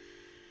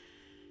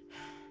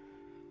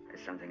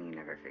 It's something you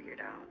never figured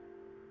out.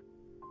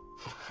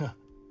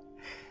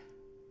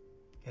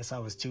 Guess I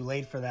was too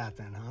late for that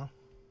then, huh?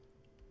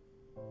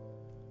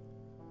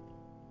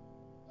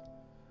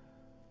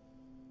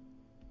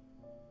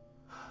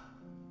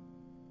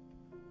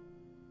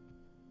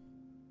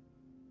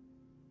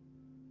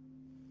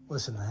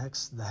 Listen,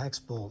 the hex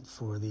bolt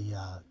for the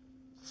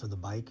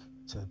bike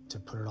to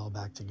put it all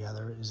back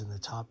together is in the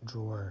top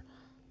drawer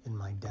in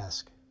my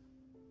desk.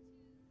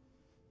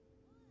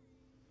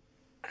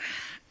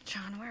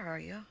 John, where are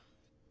you?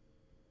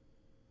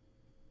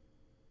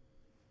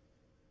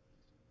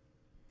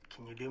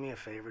 Can you do me a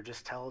favor?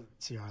 Just tell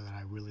CR that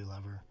I really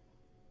love her.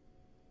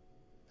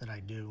 That I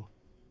do.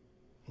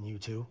 And you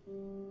too.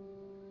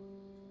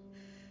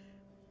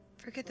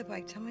 Forget the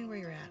bike. Tell me where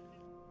you're at.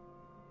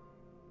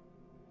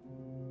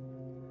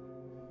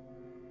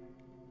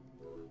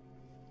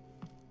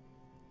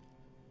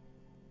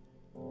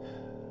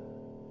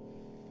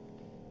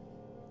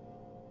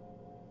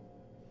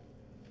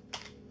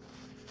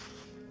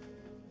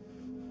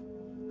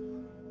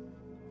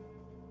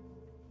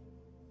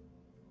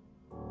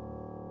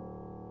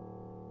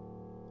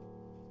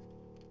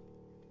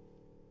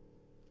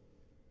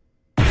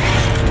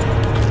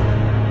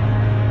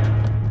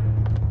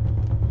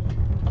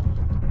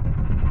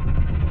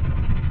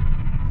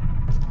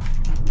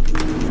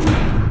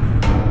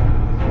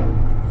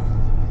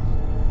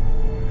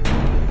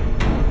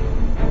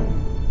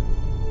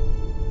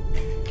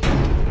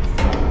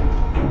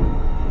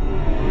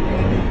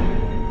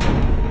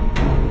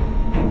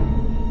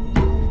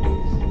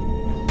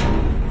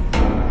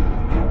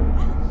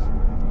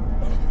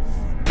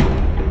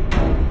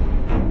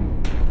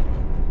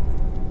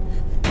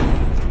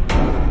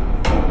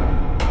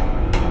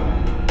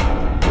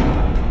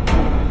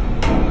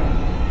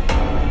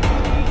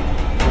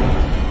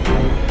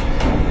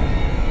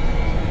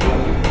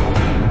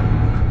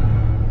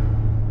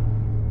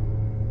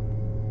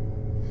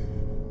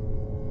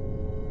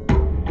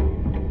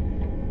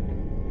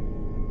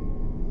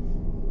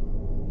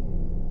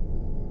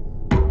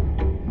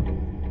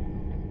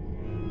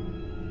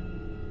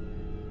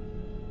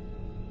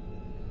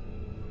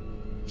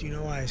 Do you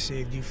know why I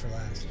saved you for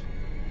last?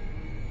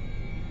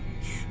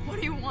 What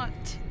do you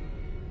want?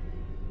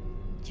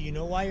 Do you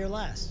know why you're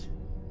last?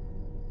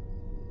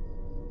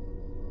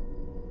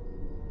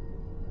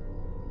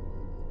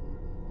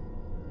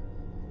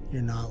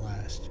 You're not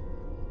last.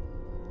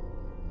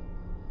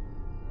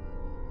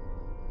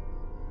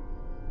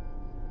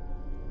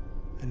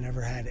 I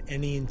never had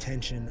any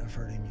intention of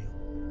hurting you.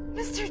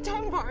 Mr.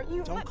 Dunbar,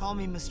 you... Don't call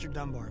me Mr.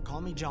 Dunbar. Call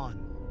me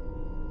John.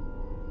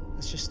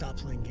 Let's just stop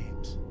playing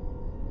games.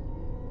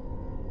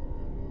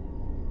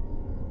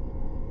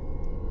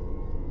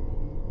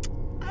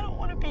 I don't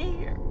want to be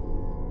here.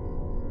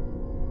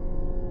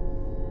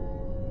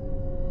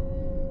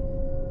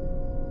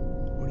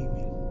 What do you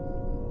mean?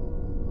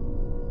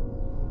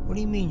 What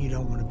do you mean you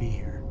don't want to be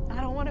here?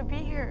 I don't want to be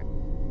here.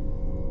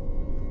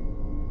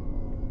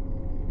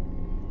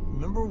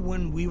 Remember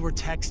when we were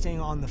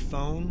texting on the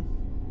phone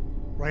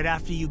right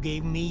after you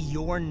gave me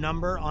your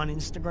number on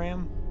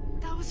Instagram?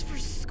 That was for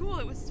school.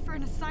 It was for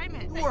an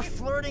assignment. You were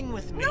flirting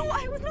with me. No,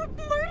 I was not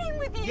flirting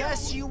with you.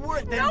 Yes, you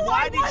were. Then No,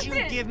 why I did you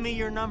wasn't. give me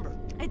your number?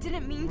 I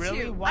didn't mean to.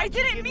 Really? Why I did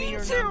you didn't give me mean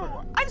your to.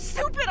 number? I'm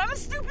stupid. I'm a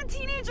stupid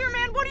teenager,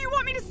 man. What do you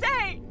want me to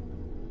say?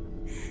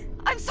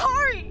 I'm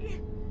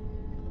sorry.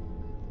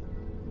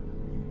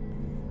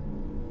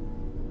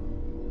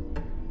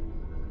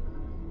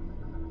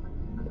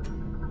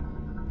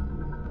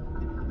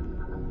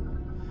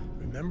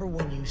 Remember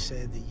when you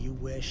said that you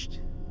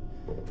wished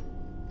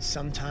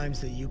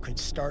sometimes that you could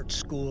start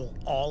school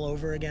all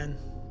over again?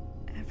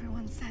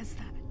 Everyone says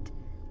that.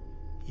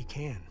 You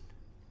can.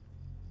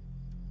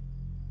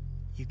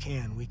 You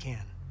can. We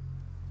can.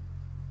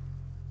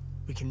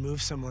 We can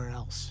move somewhere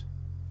else.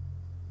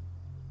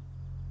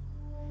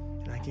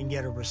 And I can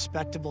get a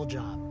respectable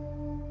job.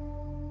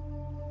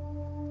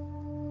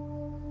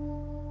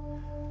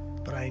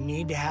 But I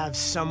need to have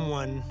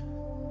someone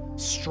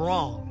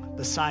strong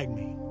beside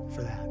me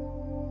for that.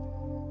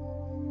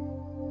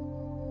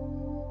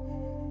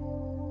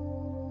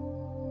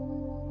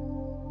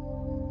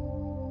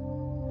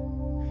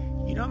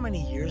 You know how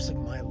many years of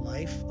my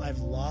life I've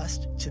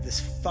lost to this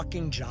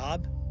fucking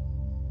job?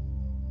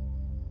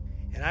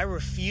 And I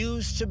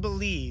refuse to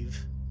believe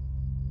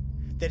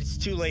that it's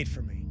too late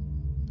for me.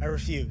 I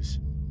refuse.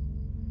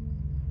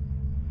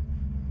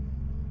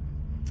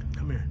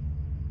 Come here.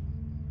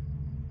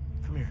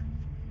 Come here.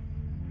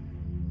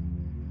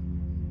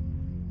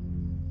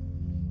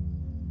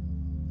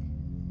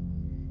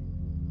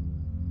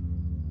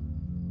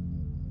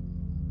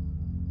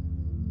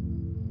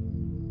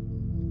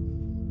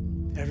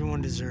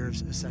 Everyone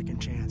deserves a second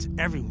chance.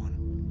 Everyone.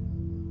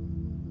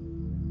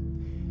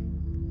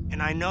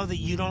 And I know that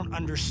you don't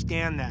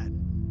understand that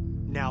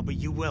now, but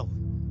you will.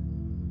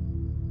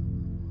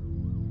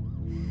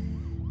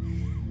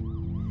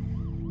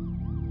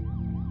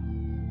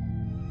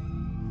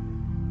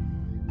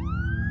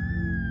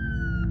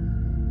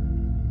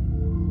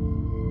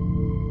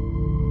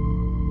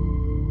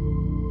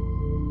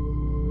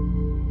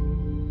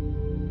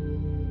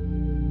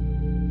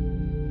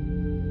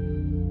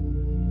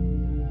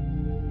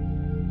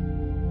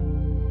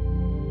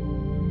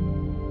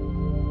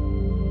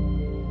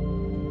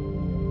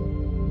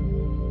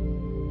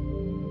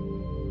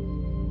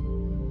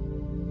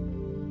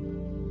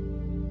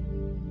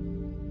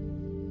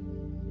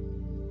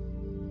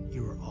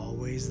 You were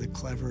always the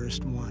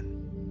cleverest one.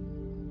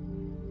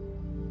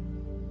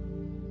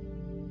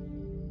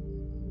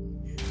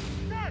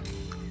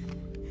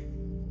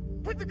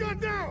 Put the gun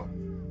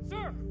down!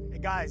 Sir! Hey,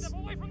 guys. Step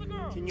away from the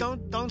girl!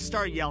 Don't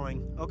start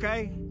yelling,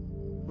 okay?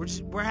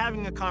 We're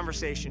having a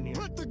conversation here.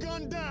 Put the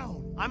gun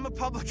down! I'm a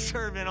public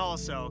servant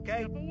also,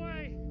 okay? Step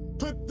away!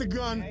 Put the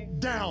gun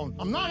down.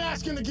 I'm not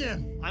asking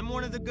again. I'm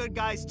one of the good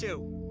guys,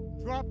 too.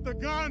 Drop the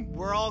gun.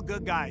 We're all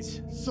good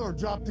guys. Sir,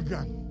 drop the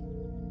gun.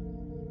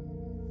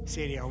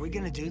 Sadie, are we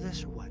gonna do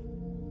this or what?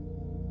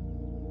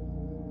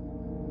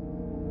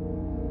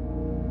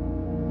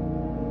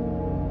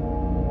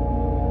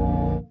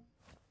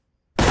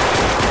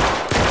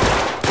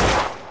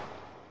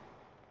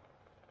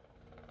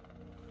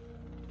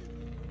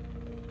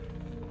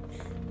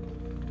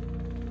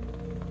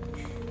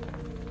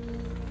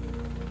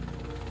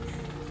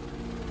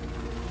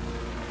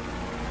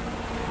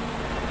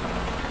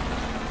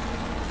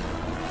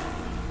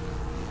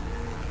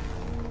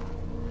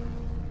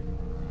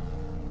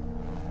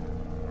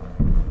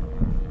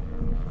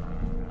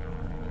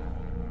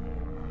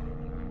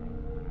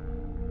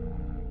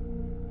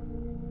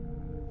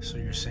 So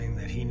you're saying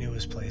that he knew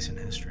his place in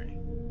history?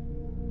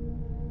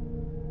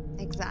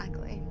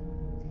 Exactly.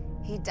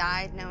 He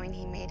died knowing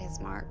he made his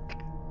mark.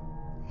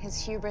 His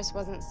hubris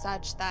wasn't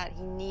such that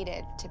he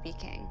needed to be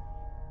king.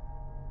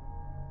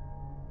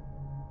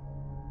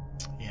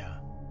 Yeah.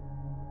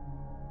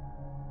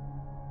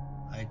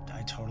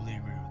 I totally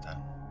agree with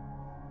that.